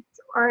bread,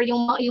 or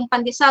yung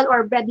pandesal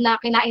or bread na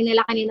kinain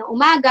nila kanina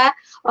umaga.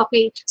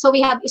 Okay, so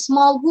we have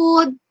small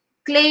wood,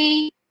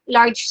 clay,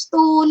 large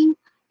stone,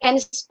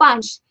 and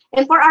sponge.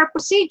 And for our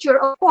procedure,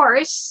 of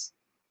course,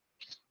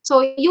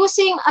 so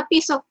using a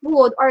piece of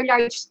wood or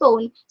large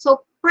stone,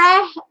 so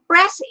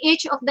press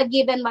each of the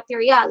given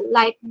material,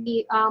 like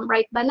the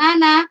ripe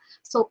banana,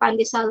 so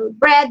pandesal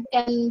bread,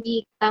 and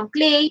the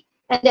clay,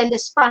 and then the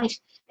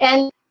sponge.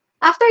 And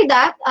after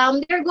that,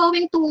 they're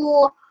going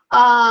to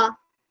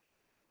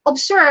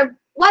observe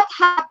what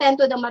happened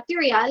to the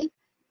material.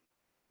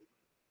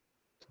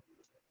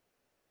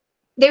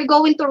 They're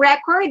going to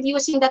record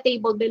using the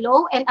table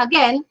below, and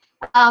again,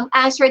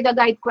 answer the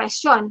guide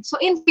question. So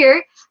in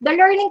here, the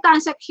learning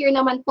concept here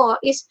naman po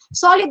is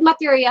solid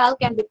material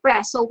can be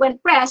pressed. So when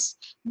pressed,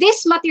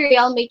 this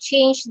material may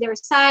change their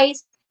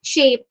size,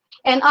 shape,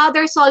 and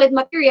other solid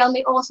material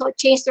may also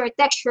change their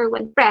texture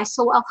when pressed.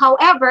 So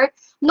however,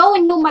 no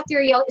new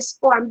material is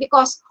formed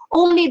because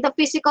only the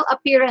physical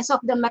appearance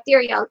of the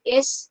material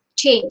is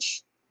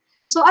changed.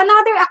 So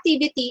another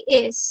activity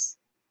is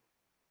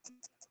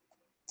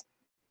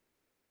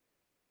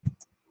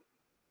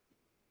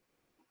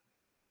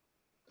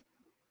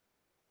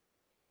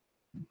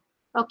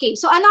okay,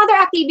 so another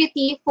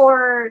activity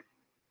for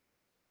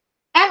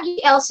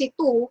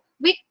MELC2,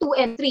 week 2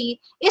 and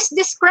 3, is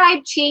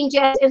describe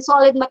changes in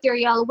solid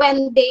material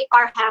when they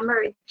are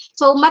hammered.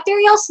 So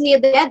materials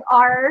needed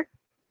are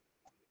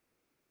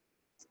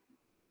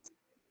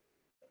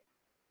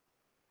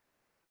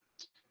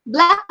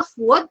block of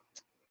wood,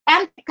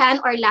 empty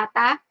can or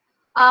lata,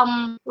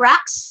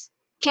 rocks,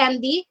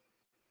 candy,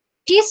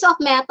 piece of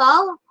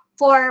metal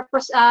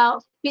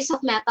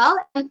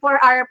and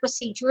for our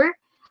procedure,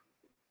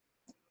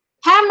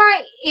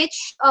 hammer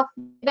each of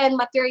given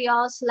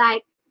materials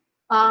like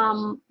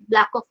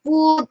block of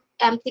wood,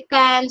 empty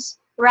cans,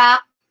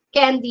 rock,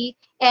 candy,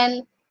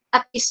 and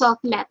a piece of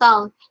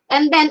metal.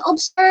 And then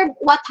observe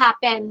what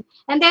happened.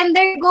 And then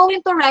they're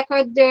going to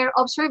record their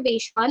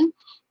observation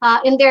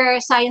in their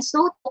science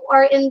notebook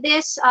or in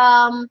this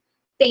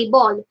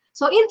table.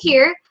 So in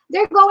here,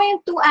 they're going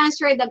to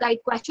answer the guide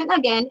question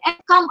again and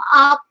come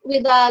up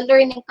with a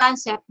learning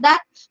concept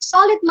that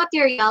solid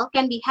material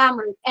can be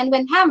hammered. And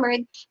when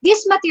hammered,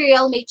 this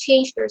material may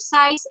change their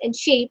size and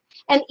shape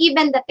and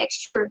even the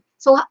texture.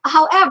 So,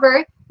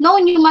 however, no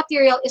new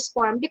material is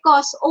formed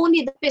because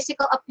only the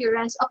physical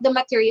appearance of the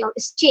material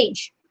is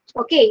changed.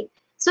 Okay,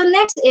 so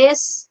next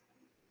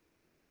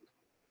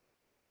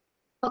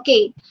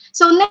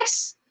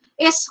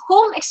is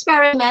home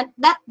experiment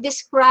that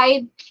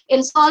describe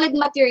in solid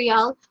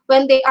material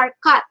when they are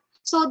cut.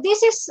 So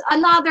this is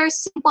another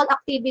simple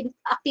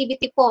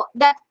activity po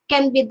that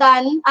can be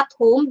done at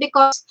home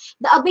because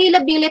the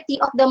availability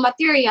of the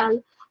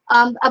material,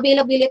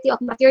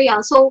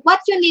 So what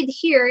you need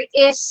here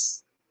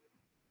is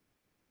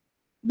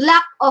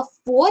block of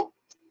wood,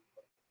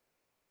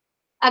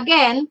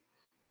 again,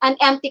 an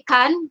empty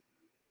can.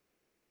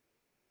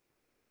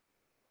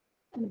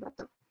 Ano ba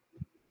to?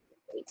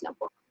 Wait lang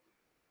po.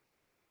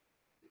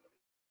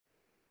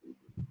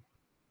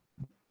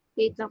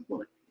 Wait lang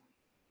po.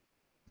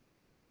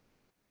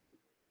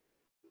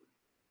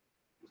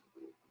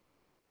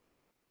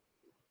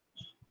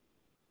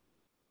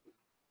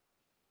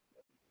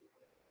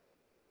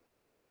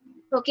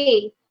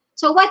 Okay.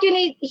 So what you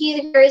need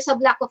here is a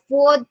block of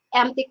wood,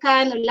 empty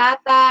can,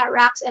 lata,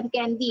 rocks, and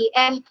candy.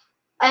 And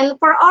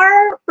for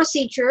our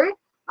procedure,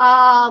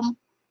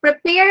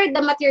 prepare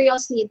the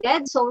materials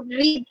needed. So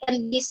read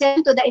and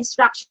listen to the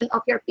instruction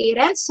of your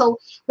parents. So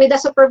with the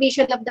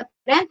supervision of the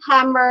parent,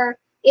 hammer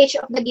each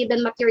of the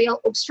given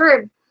material,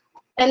 observe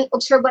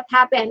what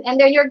happened. And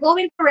then you're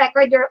going to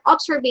record your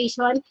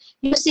observation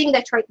using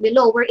the chart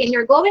below, wherein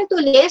you're going to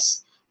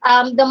list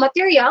the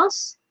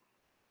materials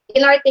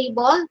in our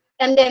table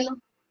and then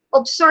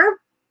observe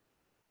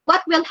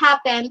what will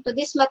happen to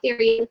this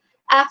material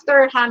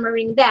after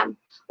hammering them.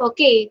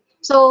 Okay,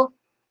 so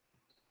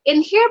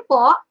in here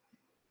po,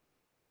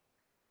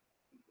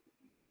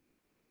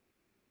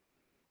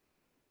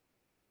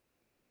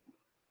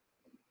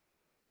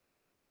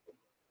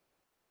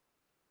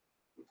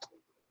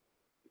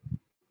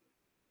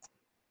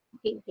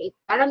 okay,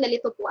 parang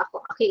nalito po ako.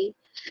 Okay,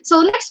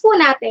 so next po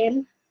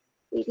natin,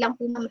 wait lang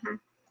po ma'am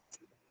ha.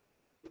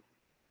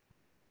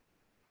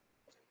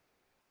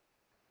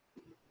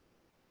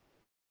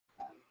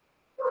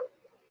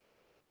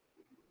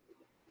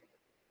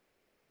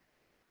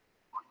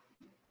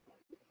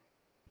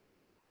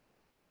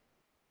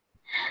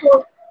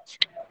 So,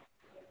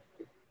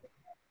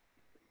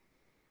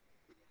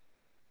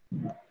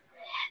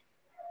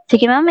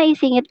 Sige ma'am,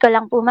 maisingit ko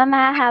lang po ma'am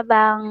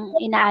habang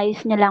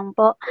inaayos niyo lang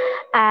po.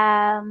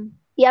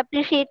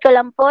 I-appreciate ko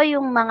lang po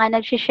yung mga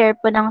nag-share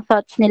po ng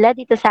thoughts nila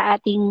dito sa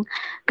ating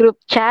group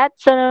chat.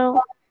 So,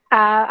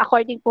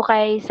 according po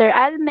kay Sir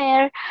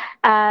Almer,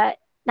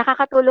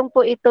 nakakatulong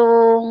po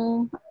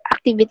itong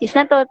activities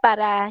na to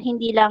para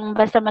hindi lang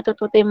basta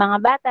matututo yung mga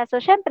bata. So,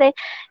 syempre,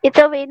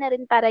 it's a way na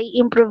rin para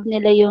i-improve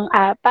nila yung,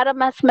 para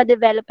mas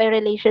ma-develop yung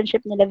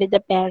relationship nila with the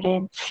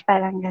parents.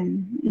 Parang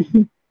ganun.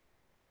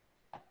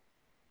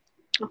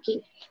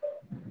 okay.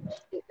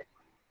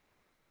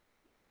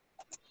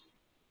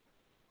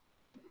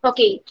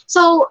 Okay,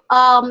 so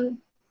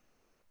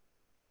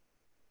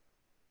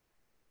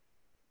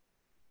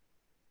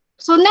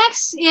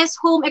next is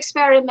home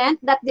experiment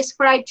that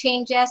describe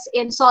changes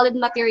in solid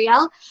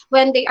material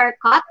when they are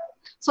cut.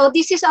 So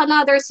this is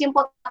another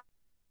simple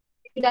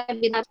that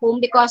I've been at home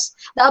because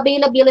the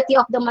availability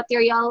of the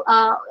material,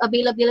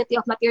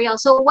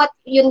 So what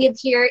you need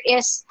here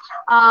is,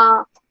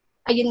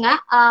 ayun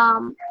nga,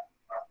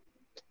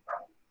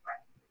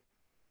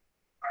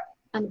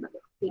 ano ba?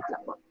 Wait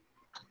lang po.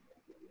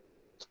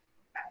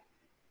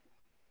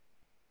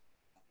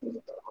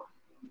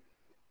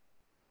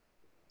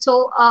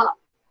 So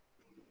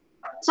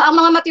ang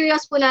mga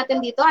materials po natin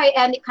dito ay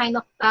any kind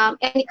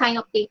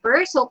of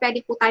paper. So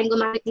pwede po tayong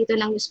gumamit dito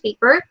ng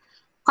newspaper,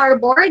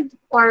 cardboard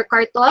or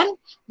carton,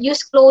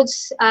 used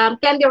clothes,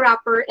 candy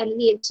wrapper, and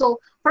lid. So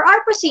for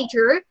our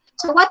procedure,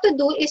 so what to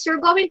do is you're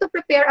going to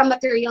prepare a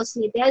materials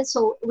needed.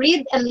 So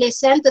read and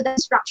listen to the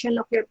instruction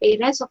of your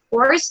parents, of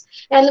course,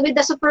 and with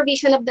the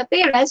supervision of the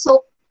parents.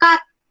 So cut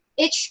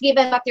each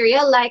given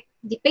material like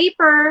the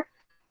paper,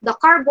 the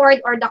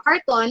cardboard or the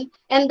carton,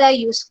 and the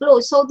used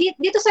clothes. So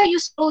dito sa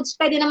used clothes,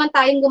 pwede naman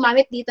tayong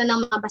gumamit dito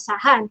ng mga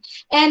basahan.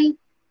 And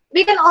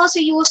we can also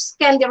use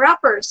candy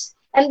wrappers.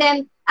 And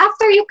then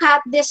after you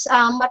cut this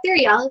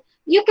material,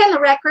 you can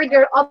record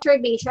your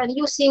observation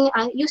using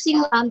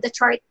the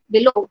chart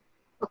below.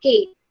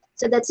 Okay,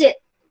 so that's it.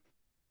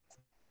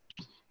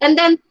 And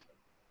then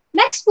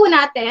next po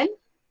natin,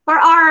 for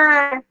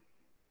our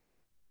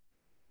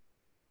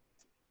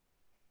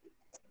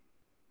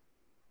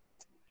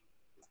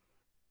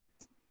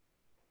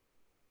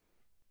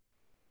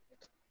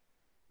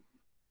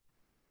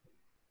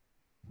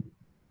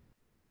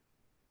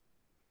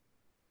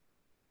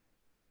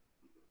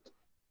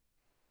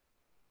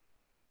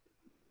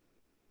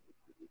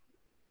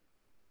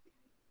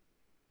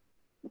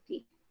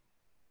okay.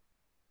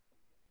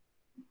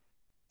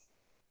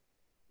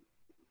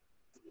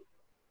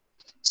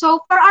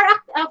 So for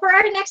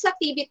our next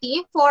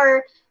activity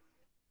for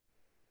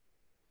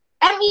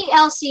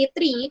MELC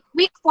 3,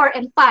 week 4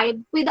 and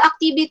 5, with the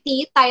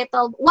activity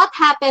titled What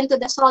Happened to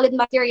the Solid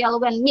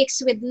Material When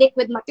Mixed with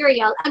Liquid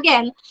Material.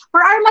 Again,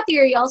 for our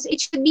materials,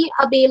 it should be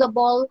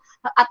available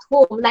at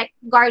home, like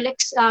garlic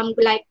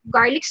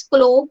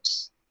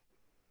cloves.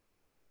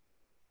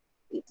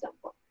 Wait lang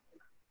po.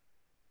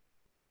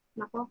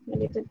 Nako,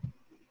 nalito.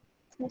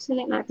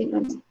 Nasaan yung ating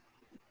ano?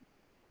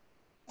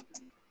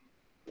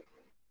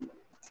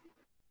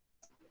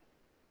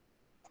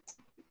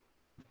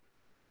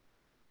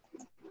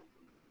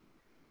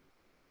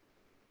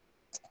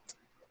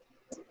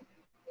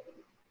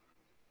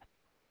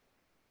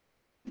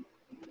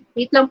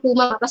 Wait lang po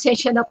mga,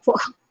 pasensya na po.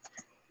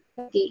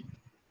 Okay.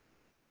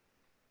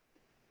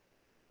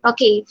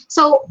 Okay,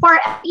 so for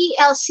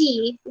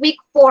ELC, week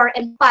 4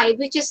 and 5,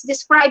 which is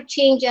describe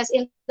changes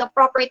in the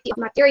property of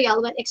material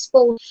when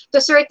exposed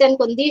to certain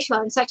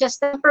conditions, such as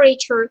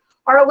temperature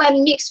or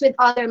when mixed with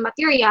other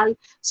material.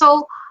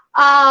 So,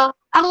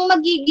 ang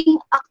magiging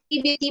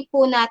activity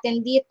po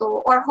natin dito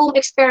or home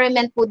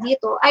experiment po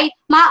dito ay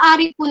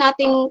maaari po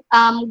nating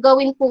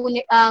gawin po,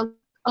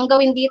 ang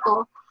gawin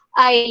dito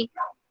ay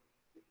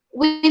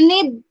we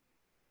need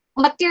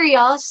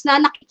materials na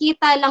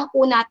nakikita lang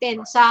po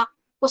natin sa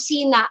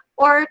kusina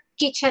or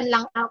kitchen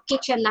lang,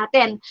 kitchen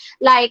natin.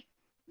 Like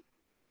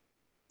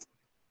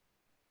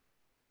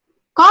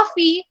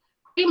coffee,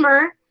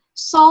 creamer,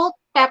 salt,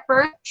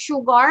 pepper,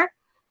 sugar,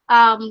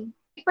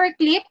 paper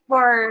clip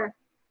for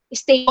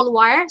staple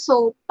wire,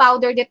 so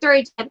powder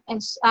detergent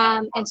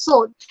and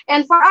salt.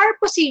 And for our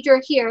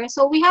procedure here,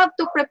 so we have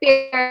to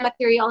prepare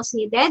materials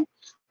needed.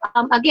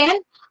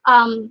 Again,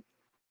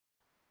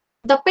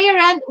 the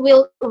parent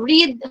will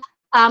read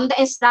the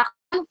instruction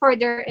for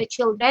their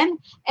children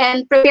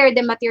and prepare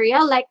the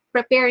material, like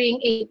preparing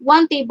a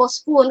 1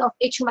 tablespoon of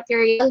each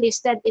material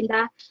listed in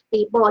the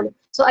table.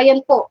 So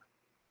ayan po.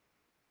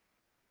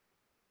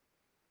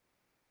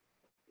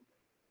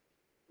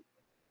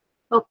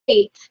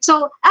 Okay,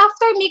 so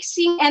after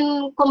mixing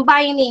and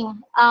combining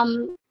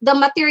the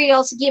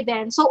materials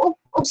given, so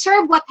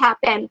observe what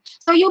happened.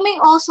 So you may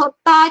also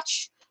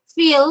touch,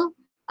 feel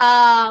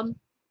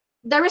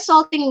the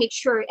resulting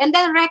mixture, and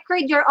then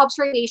record your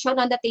observation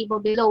on the table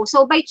below.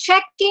 So by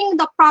checking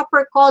the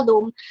proper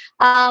column,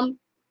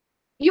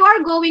 you are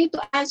going to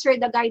answer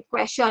the guide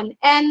question.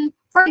 And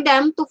for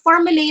them to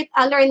formulate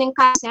a learning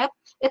concept,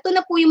 ito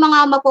na po yung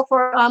mga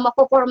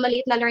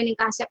mapo-formulate na learning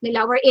concept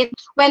nila, wherein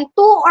when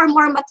 2 or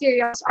more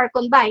materials are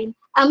combined,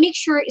 a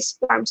mixture is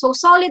formed. So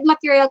solid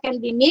material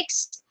can be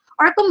mixed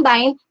or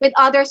combined with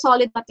other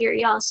solid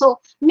materials. So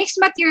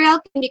mixed material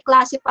can be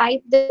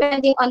classified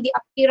depending on the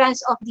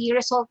appearance of the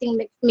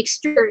resulting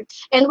mixture.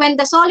 And when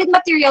the solid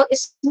material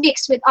is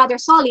mixed with other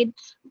solid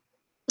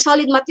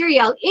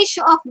material, each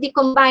of the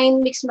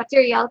combined mixed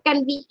material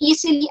can be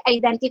easily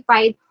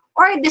identified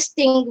or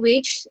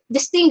distinguished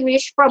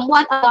from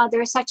one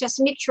another, such as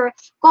mixture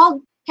called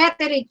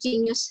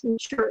heterogeneous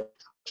mixture.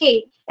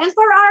 Okay, and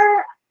for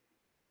our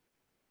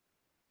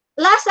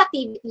last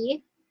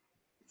activity,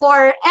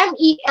 for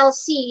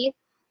MELC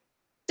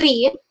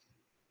 3,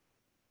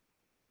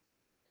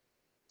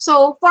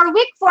 so for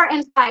week 4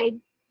 and 5,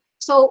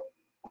 so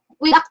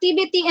with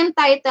activity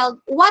entitled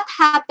 "What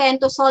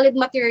happened to solid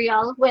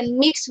material when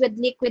mixed with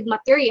liquid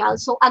material?"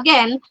 So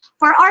again,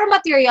 for our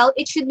material,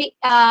 it should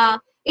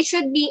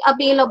be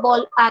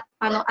available at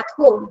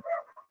home.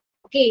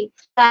 Okay,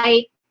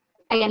 like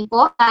ayan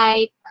po,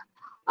 like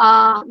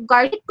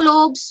garlic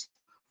cloves,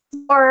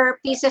 4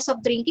 pieces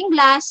of drinking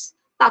glass,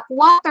 tap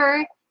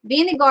water,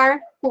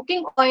 vinegar,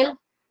 cooking oil,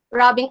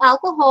 rubbing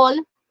alcohol,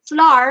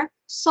 flour,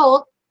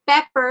 salt,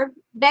 pepper,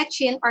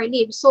 betchin, or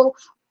leaves. So,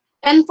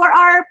 and for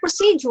our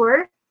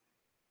procedure,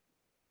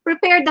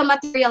 prepare the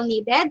material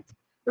needed,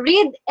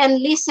 read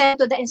and listen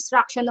to the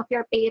instruction of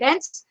your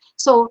parents.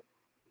 So,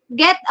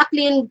 get a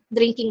clean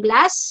drinking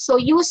glass. So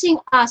using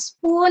a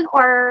spoon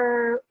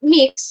or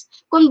mix,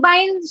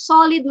 combine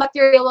solid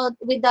material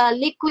with the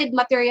liquid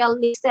material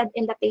listed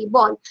in the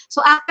table.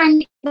 So after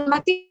mixing the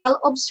material,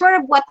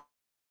 observe what,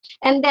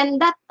 and then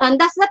that's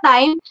the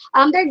time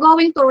they're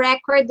going to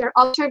record their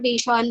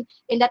observation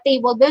in the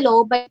table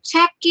below by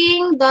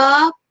checking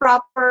the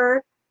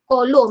proper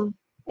column.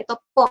 Ito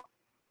po.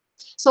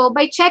 So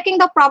by checking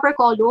the proper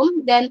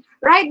column, then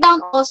write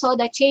down also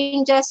the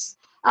changes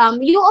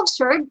you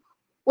observe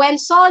when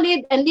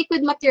solid and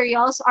liquid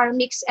materials are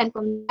mixed and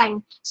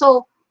combined.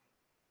 So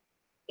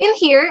in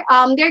here,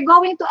 they're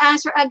going to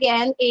answer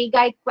again a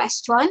guide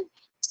question.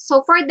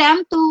 So for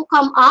them to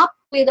come up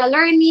with a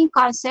learning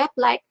concept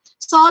like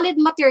solid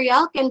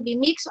material can be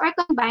mixed or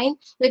combined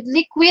with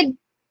liquid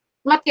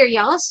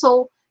materials.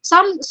 So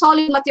some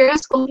solid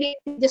materials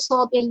completely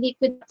dissolve in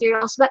liquid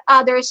materials, but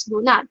others do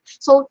not.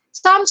 So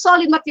some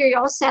solid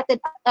materials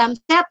settled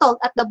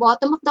at the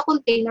bottom of the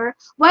container,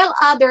 while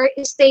others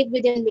stayed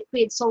within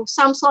liquid. So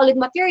some solid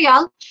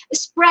material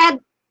spread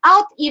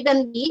out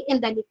evenly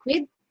in the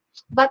liquid,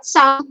 but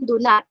some do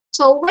not.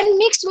 So when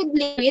mixed with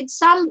liquid,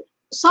 some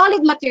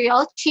solid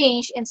material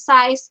change in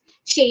size,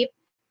 shape,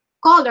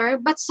 color,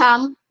 but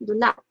some do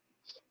not.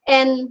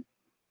 And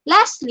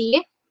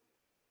lastly,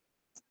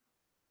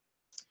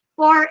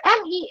 for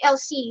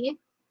MELC,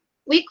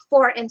 week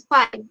 4 and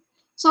 5.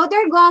 So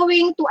they're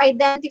going to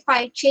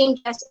identify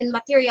changes in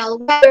material,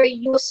 whether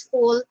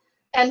useful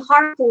and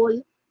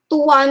harmful to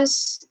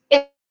one's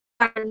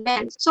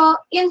environment. So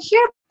in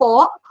here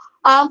po,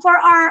 for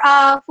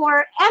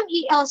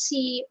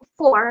MELC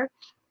 4,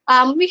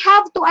 we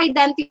have to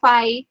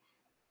identify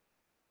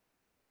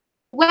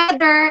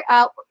whether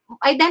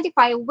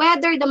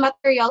the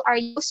material are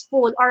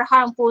useful or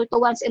harmful to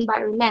one's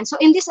environment. So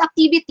in this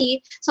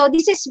activity, so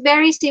this is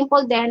very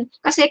simple then,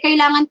 kasi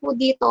kailangan po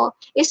dito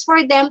is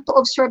for them to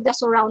observe the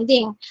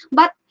surrounding.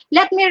 But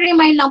let me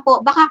remind lang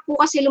po, baka po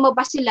kasi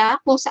lumabas sila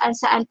kung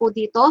saan-saan po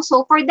dito.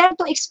 So for them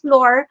to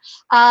explore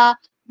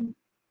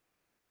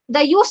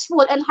the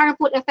useful and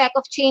harmful effect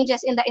of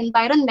changes in the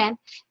environment,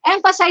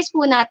 emphasize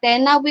po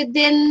natin na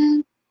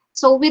within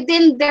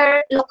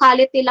their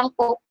locality lang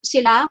po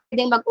sila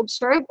pwedeng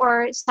mag-observe,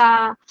 or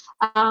sa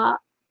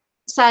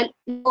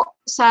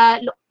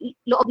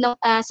loob ng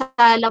sa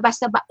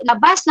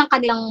labas ng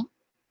kanilang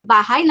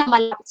bahay na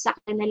malapit sa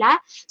kanila.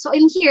 So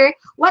in here,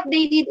 what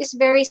they did is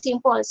very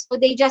simple. So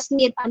they just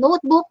need a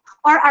notebook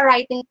or a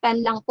writing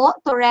pen lang po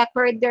to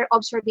record their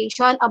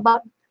observation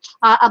about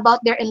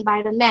their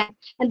environment.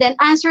 And then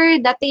answer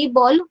the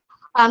table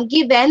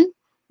given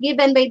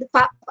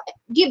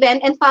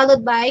and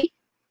followed by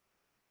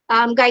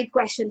guide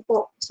question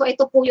po. So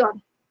ito po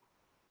yon.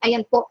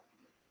 Ayan po.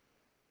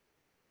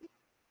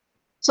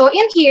 So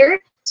in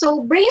here,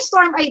 so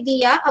brainstorm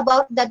idea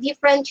about the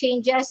different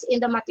changes in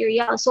the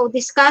material. So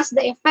discuss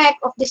the effect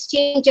of these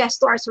changes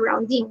to our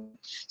surrounding.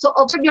 So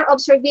observe your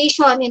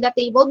observation in the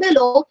table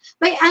below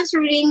by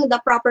answering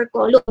the proper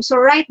column. So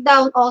write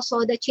down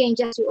also the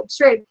changes you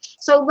observed.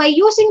 So by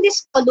using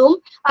this column,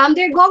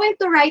 they're going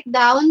to write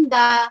down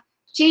the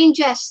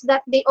changes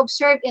that they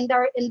observed in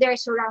their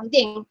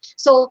surrounding.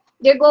 So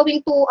they're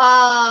going to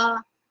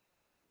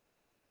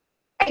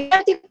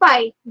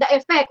identify the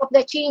effect of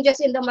the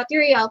changes in the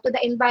material to the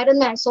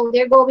environment. So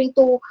they're going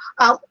to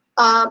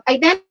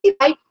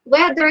identify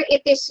whether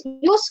it is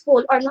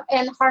useful or not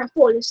and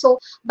harmful. So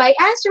by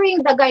answering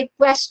the guide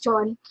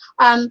question,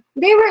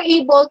 they were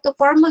able to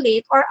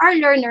formulate, or our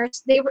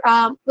learners, they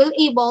will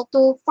able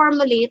to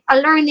formulate a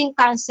learning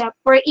concept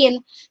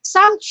wherein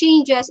some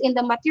changes in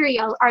the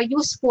material are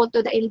useful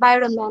to the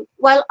environment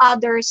while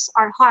others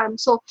are harm.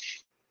 So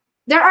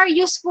there are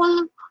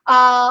useful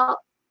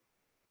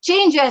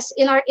changes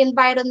in our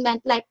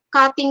environment, like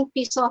cutting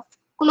piece of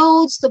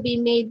clothes to be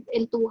made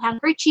into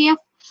handkerchief,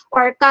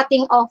 or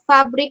cutting of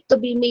fabric to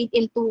be made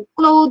into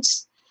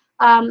clothes,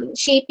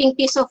 shaping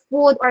piece of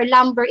wood or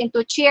lumber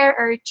into chair,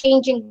 or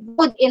changing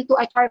wood into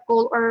a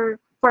charcoal or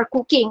for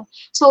cooking.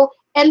 So,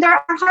 and there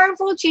are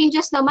harmful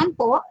changes naman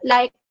po,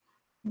 like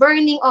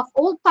burning of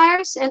old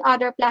tires and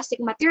other plastic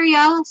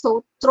material,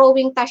 so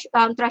throwing trash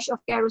of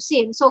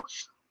kerosene. So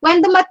when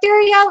the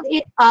material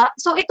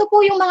so ito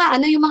po yung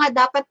mga yung mga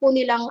dapat po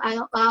nilang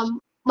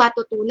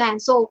matutunan.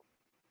 So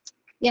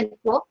yan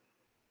po.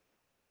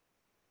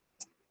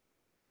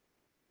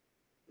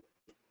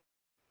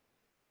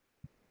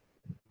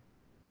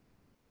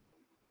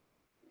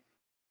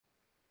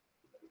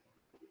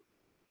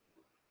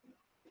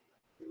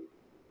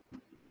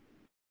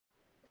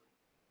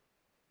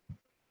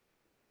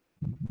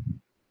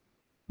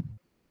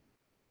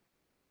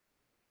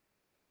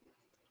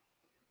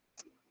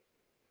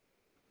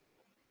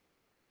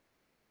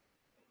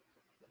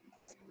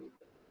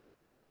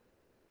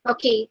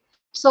 Okay.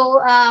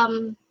 So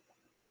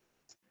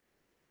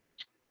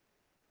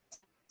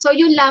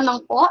yun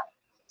lamang po.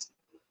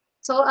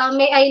 So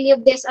may I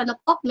leave this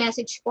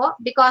message po,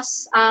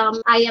 because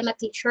I am a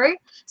teacher,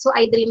 so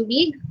I dream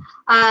big,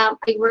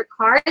 I work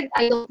hard,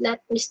 I don't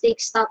let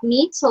mistakes stop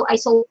me. So I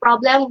solve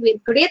problem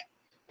with grit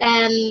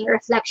and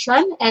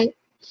reflection, and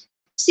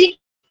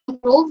seek to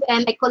improve,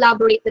 and I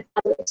collaborate with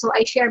others. So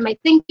I share my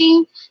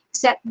thinking,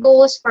 set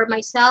goals for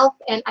myself,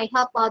 and I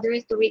help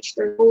others to reach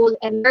their goal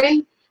and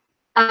learn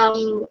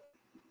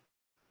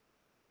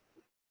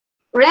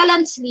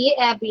relentlessly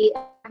every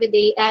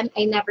day, and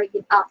I never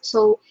give up.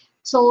 So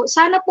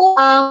sana po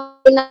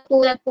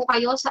natutunan po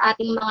kayo sa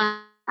ating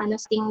mga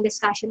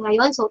discussion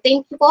ngayon. So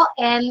thank you po,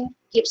 and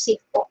keep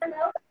safe po.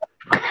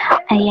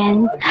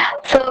 Ayan.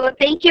 So,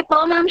 thank you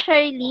po, Ma'am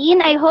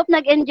Sharlyn. I hope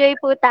nag-enjoy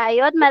po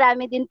tayo at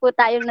marami din po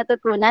tayong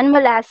natutunan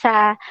mula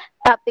sa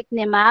topic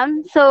ni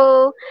Ma'am.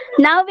 So,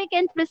 now we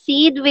can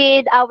proceed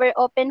with our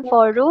open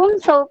forum.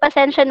 So,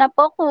 pasensya na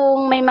po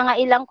kung may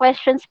mga ilang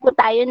questions po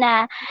tayo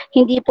na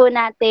hindi po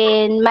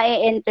natin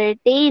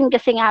ma-entertain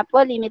kasi nga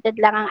po, limited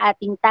lang ang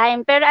ating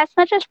time. Pero as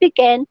much as we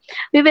can,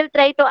 we will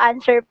try to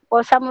answer po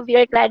some of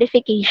your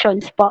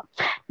clarifications po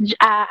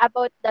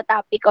about the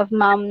topic of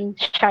Ma'am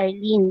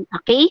Sharlyn.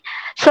 Okay?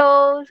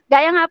 So,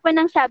 gaya nga po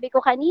ng sabi ko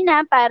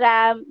kanina,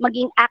 para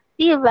maging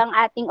active ang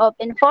ating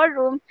open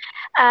forum,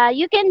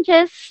 you can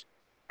just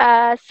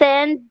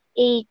send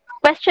a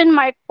question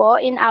mark po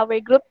in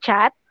our group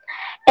chat,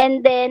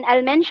 and then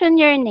I'll mention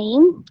your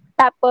name.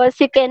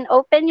 Tapos, you can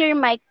open your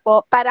mic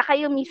po para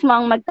kayo mismo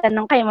ang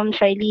magtanong kay Ma'am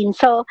Sharlyn.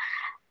 So,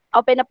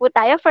 open na po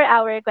tayo for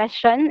our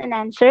question and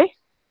answer.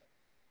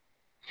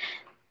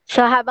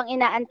 So, habang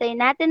inaantay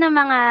natin ng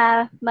mga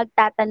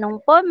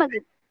magtatanong po,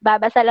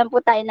 magbabasa lang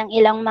po tayo ng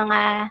ilang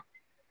mga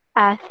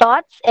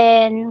thoughts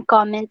and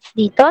comments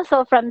dito.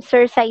 So, from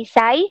Sir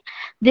Saysay,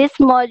 these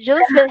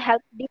modules will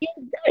help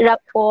build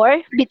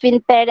rapport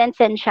between parents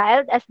and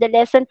child as the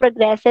lesson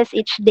progresses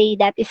each day.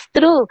 That is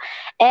true.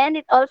 And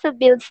it also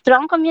builds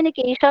strong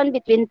communication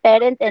between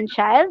parent and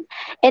child.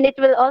 And it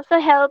will also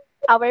help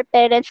our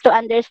parents to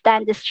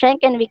understand the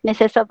strengths and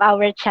weaknesses of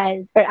our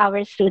child or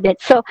our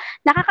students. So,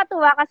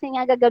 nakakatuwa kasi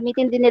nga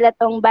gagamitin din nila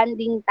tong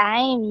bonding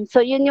time.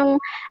 So, yun yung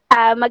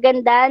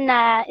maganda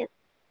na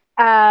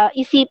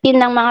isipin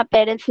ng mga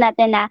parents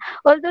natin na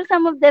although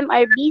some of them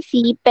are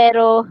busy,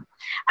 pero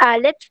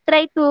let's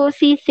try to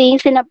see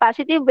things in a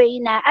positive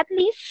way na at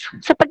least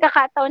sa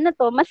pagkakataon na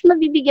to, mas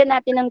mabibigyan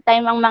natin ng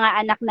time ang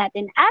mga anak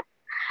natin at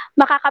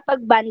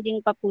makakapag-bonding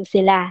pa po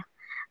sila.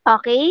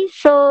 Okay?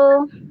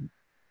 So,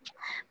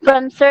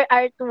 From Sir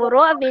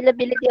Arturo,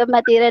 availability of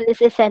material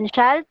is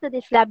essential to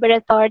this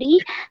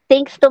laboratory.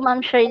 Thanks to Ma'am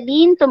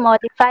Sharlyn to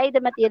modify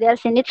the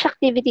materials in each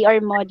activity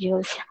or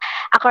modules.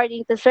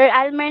 According to Sir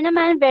Almer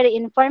naman, very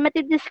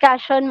informative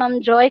discussion.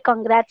 Ma'am Joy,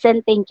 congrats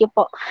and thank you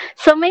po.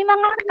 So may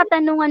mga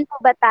katanungan po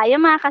ba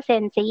tayo mga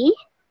ka-sensei?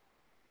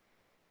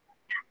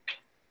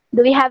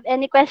 Do we have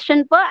any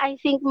question po? I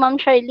think Ma'am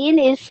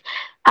Sharlyn is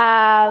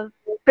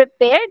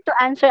prepared to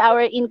answer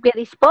our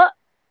inquiries po.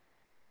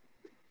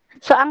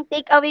 So, ang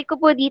takeaway ko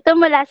po dito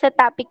mula sa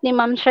topic ni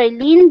Ma'am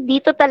Sharlyn,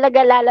 dito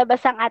talaga lalabas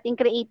ang ating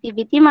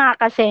creativity, mga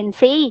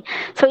ka-sensei.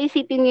 So,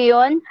 isipin niyo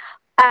yun,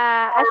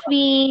 as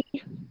we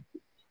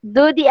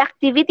do the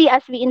activity,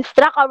 as we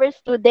instruct our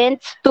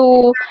students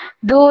to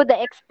do the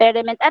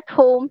experiment at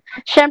home,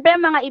 syempre,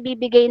 mga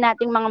ibibigay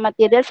nating mga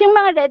materials, yung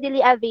mga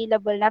readily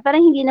available na,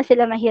 parang hindi na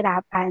sila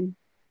mahirapan.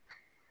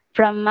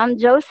 From Ma'am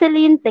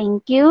Jocelyn,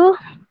 thank you.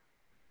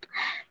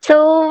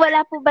 So,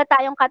 wala po ba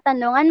tayong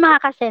katanungan, mga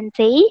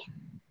ka-sensei?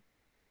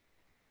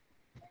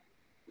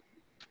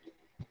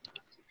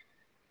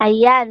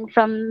 Ayan,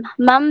 from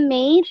Ma'am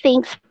May,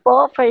 thanks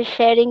po for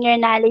sharing your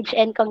knowledge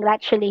and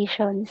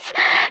congratulations.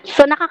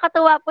 So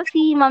nakakatuwa po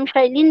si Ma'am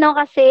Sharlyn, no,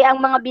 kasi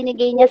ang mga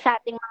binigay niya sa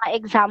ating mga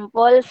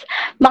examples,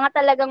 mga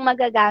talagang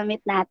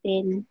magagamit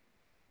natin.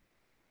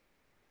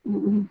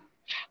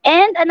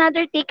 And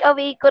another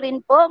takeaway ko rin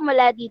po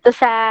mula dito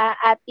sa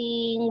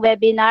ating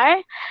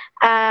webinar,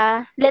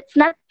 let's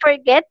not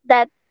forget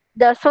that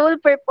the sole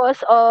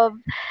purpose of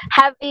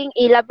having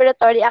a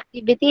laboratory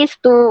activity is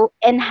to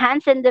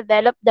enhance and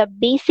develop the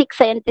basic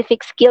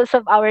scientific skills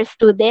of our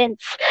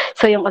students.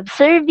 So yung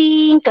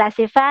observing,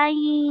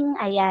 classifying,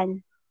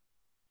 ayan.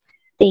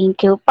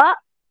 Thank you po.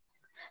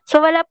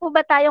 So wala po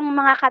ba tayong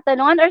mga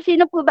katanungan or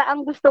sino po ba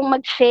ang gustong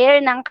mag-share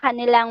ng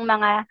kanilang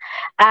mga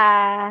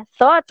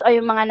thoughts o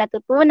yung mga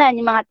natutunan,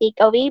 yung mga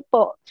takeaway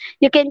po?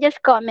 You can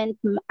just comment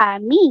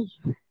me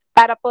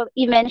para po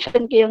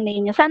i-mention ko yung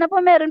name niyo. Sana po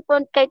meron po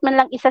kahit man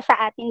lang isa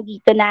sa atin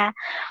dito na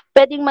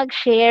pwedeng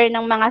mag-share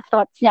ng mga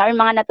thoughts niya or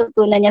mga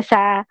natutunan niya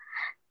sa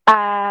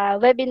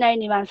webinar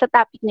ni Ma'am, sa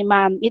topic ni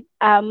Ma'am.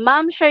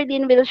 Ma'am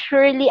Sharlyn will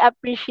surely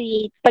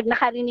appreciate pag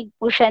nakarinig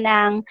po siya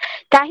ng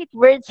kahit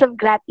words of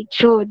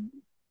gratitude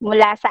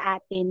mula sa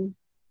atin.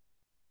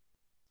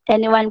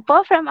 Anyone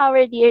po from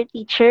our dear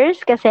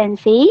teachers,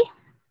 ka-sensei?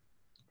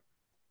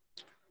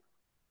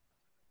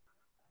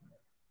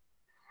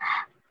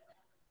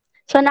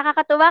 So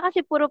nakakatuwa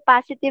kasi puro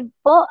positive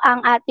po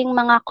ang ating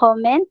mga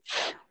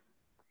comments.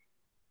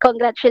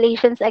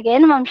 Congratulations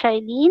again, Ma'am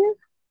Sharlyn.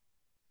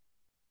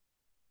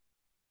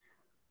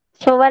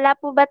 So wala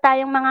po ba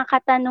tayong mga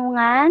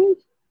katanungan?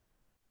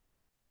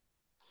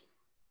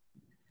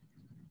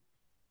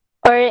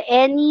 Or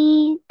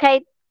any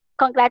kahit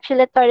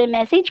congratulatory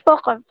message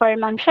po for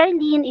Ma'am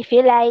Sharlyn if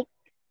you like.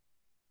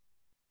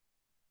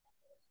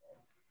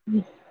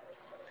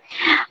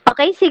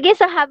 Okay, sige.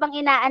 So habang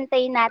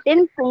inaantay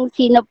natin kung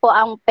sino po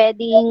ang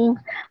pwedeng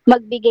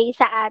magbigay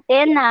sa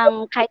atin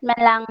ng kahit man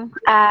lang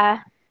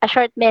a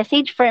short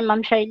message for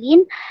Ma'am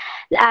Sharlyn,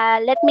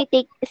 let me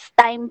take this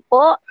time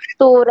po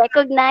to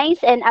recognize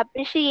and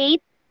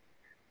appreciate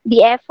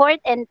the effort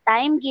and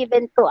time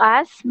given to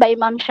us by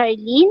Ma'am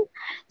Sharlyn.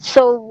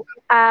 So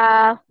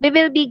we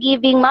will be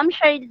giving Ma'am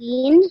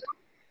Sharlyn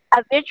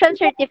a virtual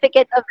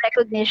certificate of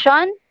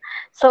recognition.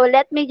 So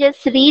let me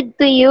just read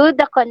to you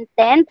the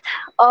content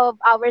of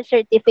our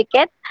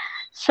certificate.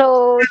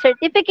 So,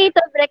 certificate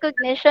of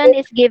recognition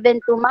is given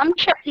to Ma'am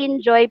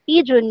Sharlyn Joy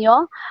P.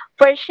 Junio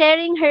for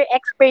sharing her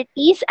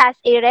expertise as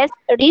a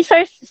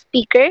resource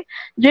speaker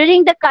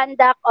during the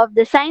conduct of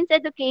the science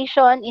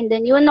education in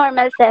the new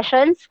normal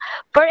sessions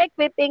for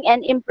equipping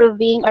and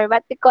improving, or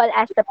what we call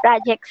as the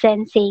Project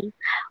SENSEI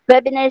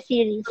webinar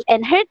series.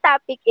 And her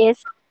topic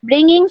is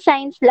Bringing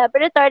Science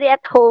Laboratory at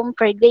Home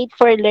for Grade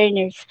 4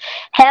 Learners,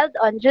 held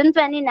on June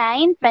 29,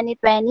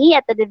 2020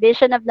 at the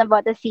Division of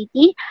Navotas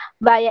City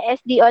via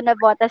SDO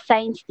Navotas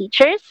Science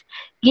Teachers,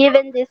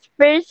 given this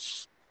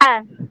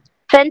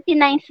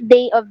 29th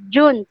day of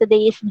June,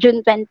 today is June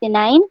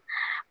 29,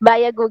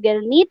 via Google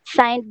Meet,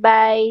 signed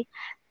by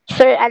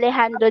Sir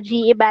Alejandro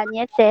G.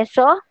 Ibanez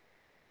Seso,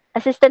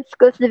 Assistant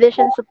Schools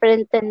Division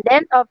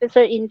Superintendent,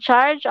 Officer in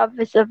Charge,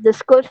 Office of the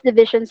Schools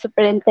Division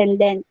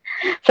Superintendent.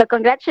 So,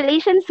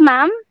 congratulations,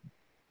 ma'am.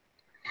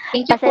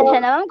 Thank you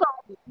Pasensya po. naman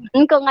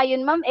kung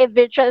ngayon, ma'am,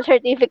 virtual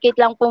certificate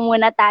lang po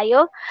muna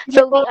tayo.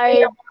 So,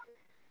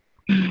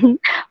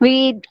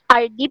 we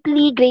are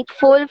deeply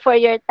grateful for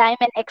your time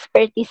and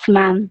expertise,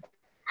 ma'am.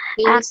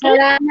 Okay.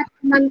 Salamat,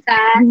 Ma'am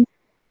Kat.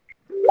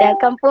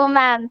 Welcome po,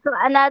 ma'am. So,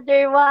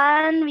 another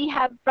one we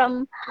have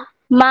from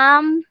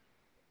Ma'am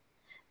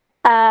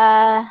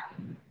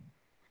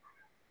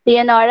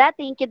Leonora.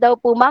 Thank you daw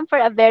po, ma'am,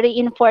 for a very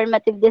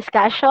informative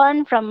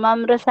discussion. From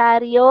Ma'am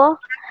Rosario.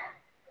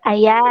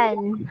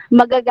 Ayan.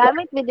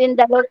 Magagamit within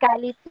the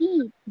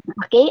locality.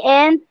 Okay,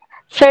 and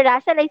Sir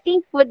Russell, I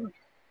think, would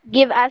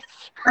give us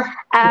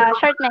a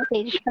short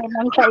message from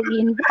Ma'am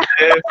Sharlyn.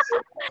 Yes.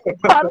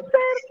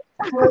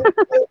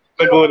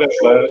 Nagulat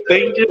ba?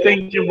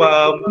 Thank you,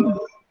 ma'am.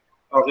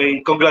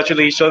 Okay,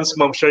 congratulations,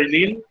 Ma'am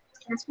Sharlyn.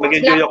 Yes po.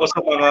 Nag-enjoy ako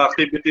sa mga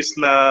activities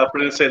na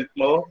present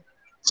mo.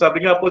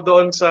 Sabi nga po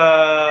doon sa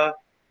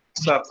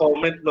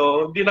comment,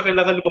 no, hindi na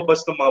kailangan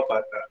lumabas ng mga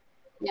bata.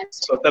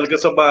 Yes. So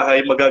talaga sa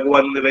bahay,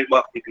 magagawa nila yung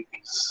mga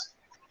activities.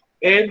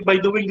 And by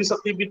doing these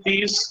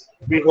activities,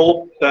 we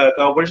hope that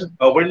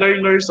our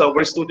learners,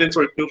 our students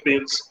or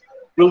pupils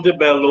will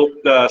develop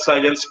the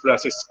science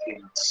process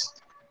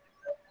skills.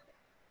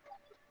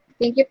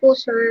 Thank you po,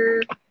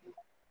 sir.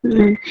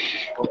 Mm.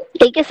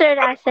 Thank you, Sir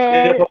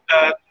Russell.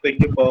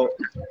 Thank you po.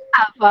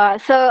 Apo.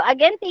 So,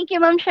 again, thank you,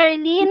 Ma'am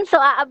Sharlyn. So,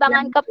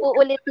 aabangan ka po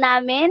ulit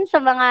namin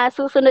sa mga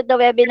susunod na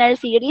webinar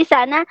series.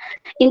 Sana,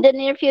 in the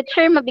near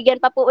future,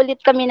 mabigyan pa po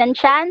ulit kami ng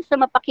chance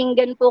na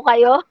mapakinggan po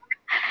kayo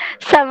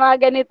sa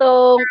mga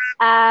ganitong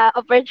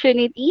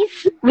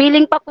opportunities.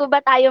 Willing pa po ba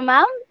tayo,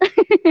 Ma'am?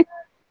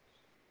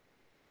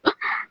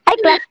 Ay,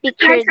 class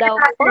picture daw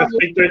po. Class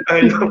picture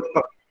tayo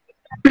po.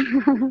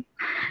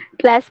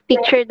 Class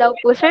picture daw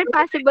po, sir.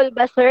 Possible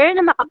ba, sir,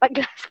 na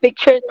makapag-class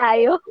picture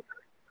tayo?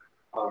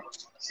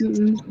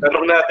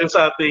 Tanong natin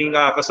sa ating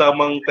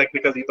kasamang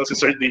technical dito, si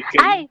Sir DK.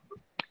 Ay,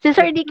 si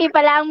Sir DK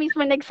pala ang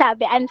mismo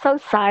nagsabi. I'm so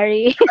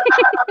sorry.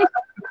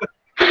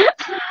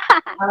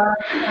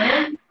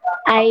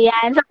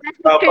 Ayan. So, class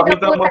picture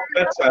daw Pakita po mo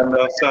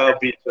tayo. sa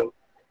video.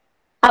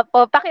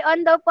 Apo,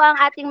 paki-on daw po ang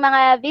ating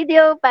mga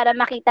video para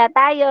makita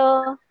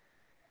tayo.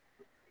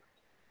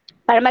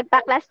 Para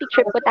magpa-class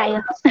picture po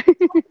tayo.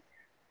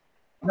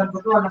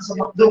 Nasa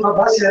McDo ka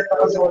ba?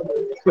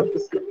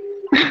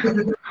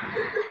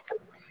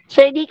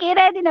 Sir DK,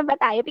 ready na ba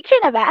tayo?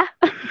 Picture na ba?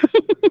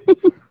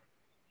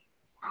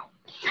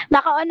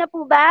 Naka-on na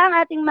po ba ang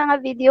ating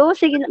mga video?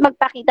 Sige,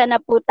 magpakita na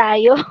po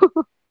tayo.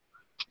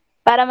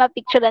 Para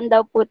mapicturean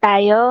daw po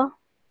tayo.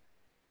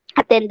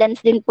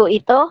 Attendance din po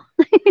ito.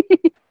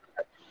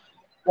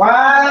 1,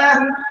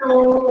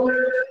 2,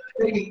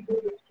 3.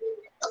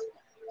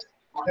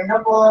 Okay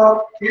na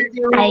po. Thank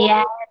you.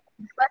 Ayan.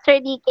 Sir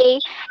DK.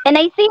 And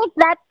I think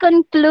that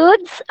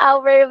concludes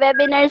our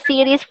webinar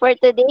series for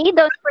today.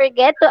 Don't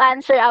forget to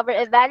answer our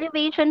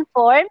evaluation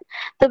form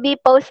to be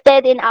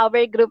posted in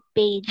our group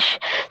page.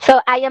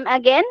 So I am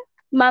again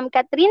Ma'am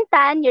Katryn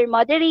Tan, your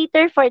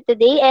moderator for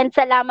today, and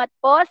salamat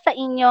po sa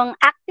inyong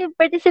active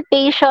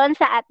participation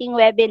sa ating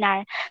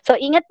webinar. So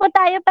ingat po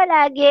tayo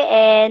palagi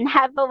and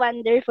have a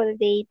wonderful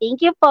day.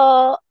 Thank you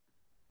po.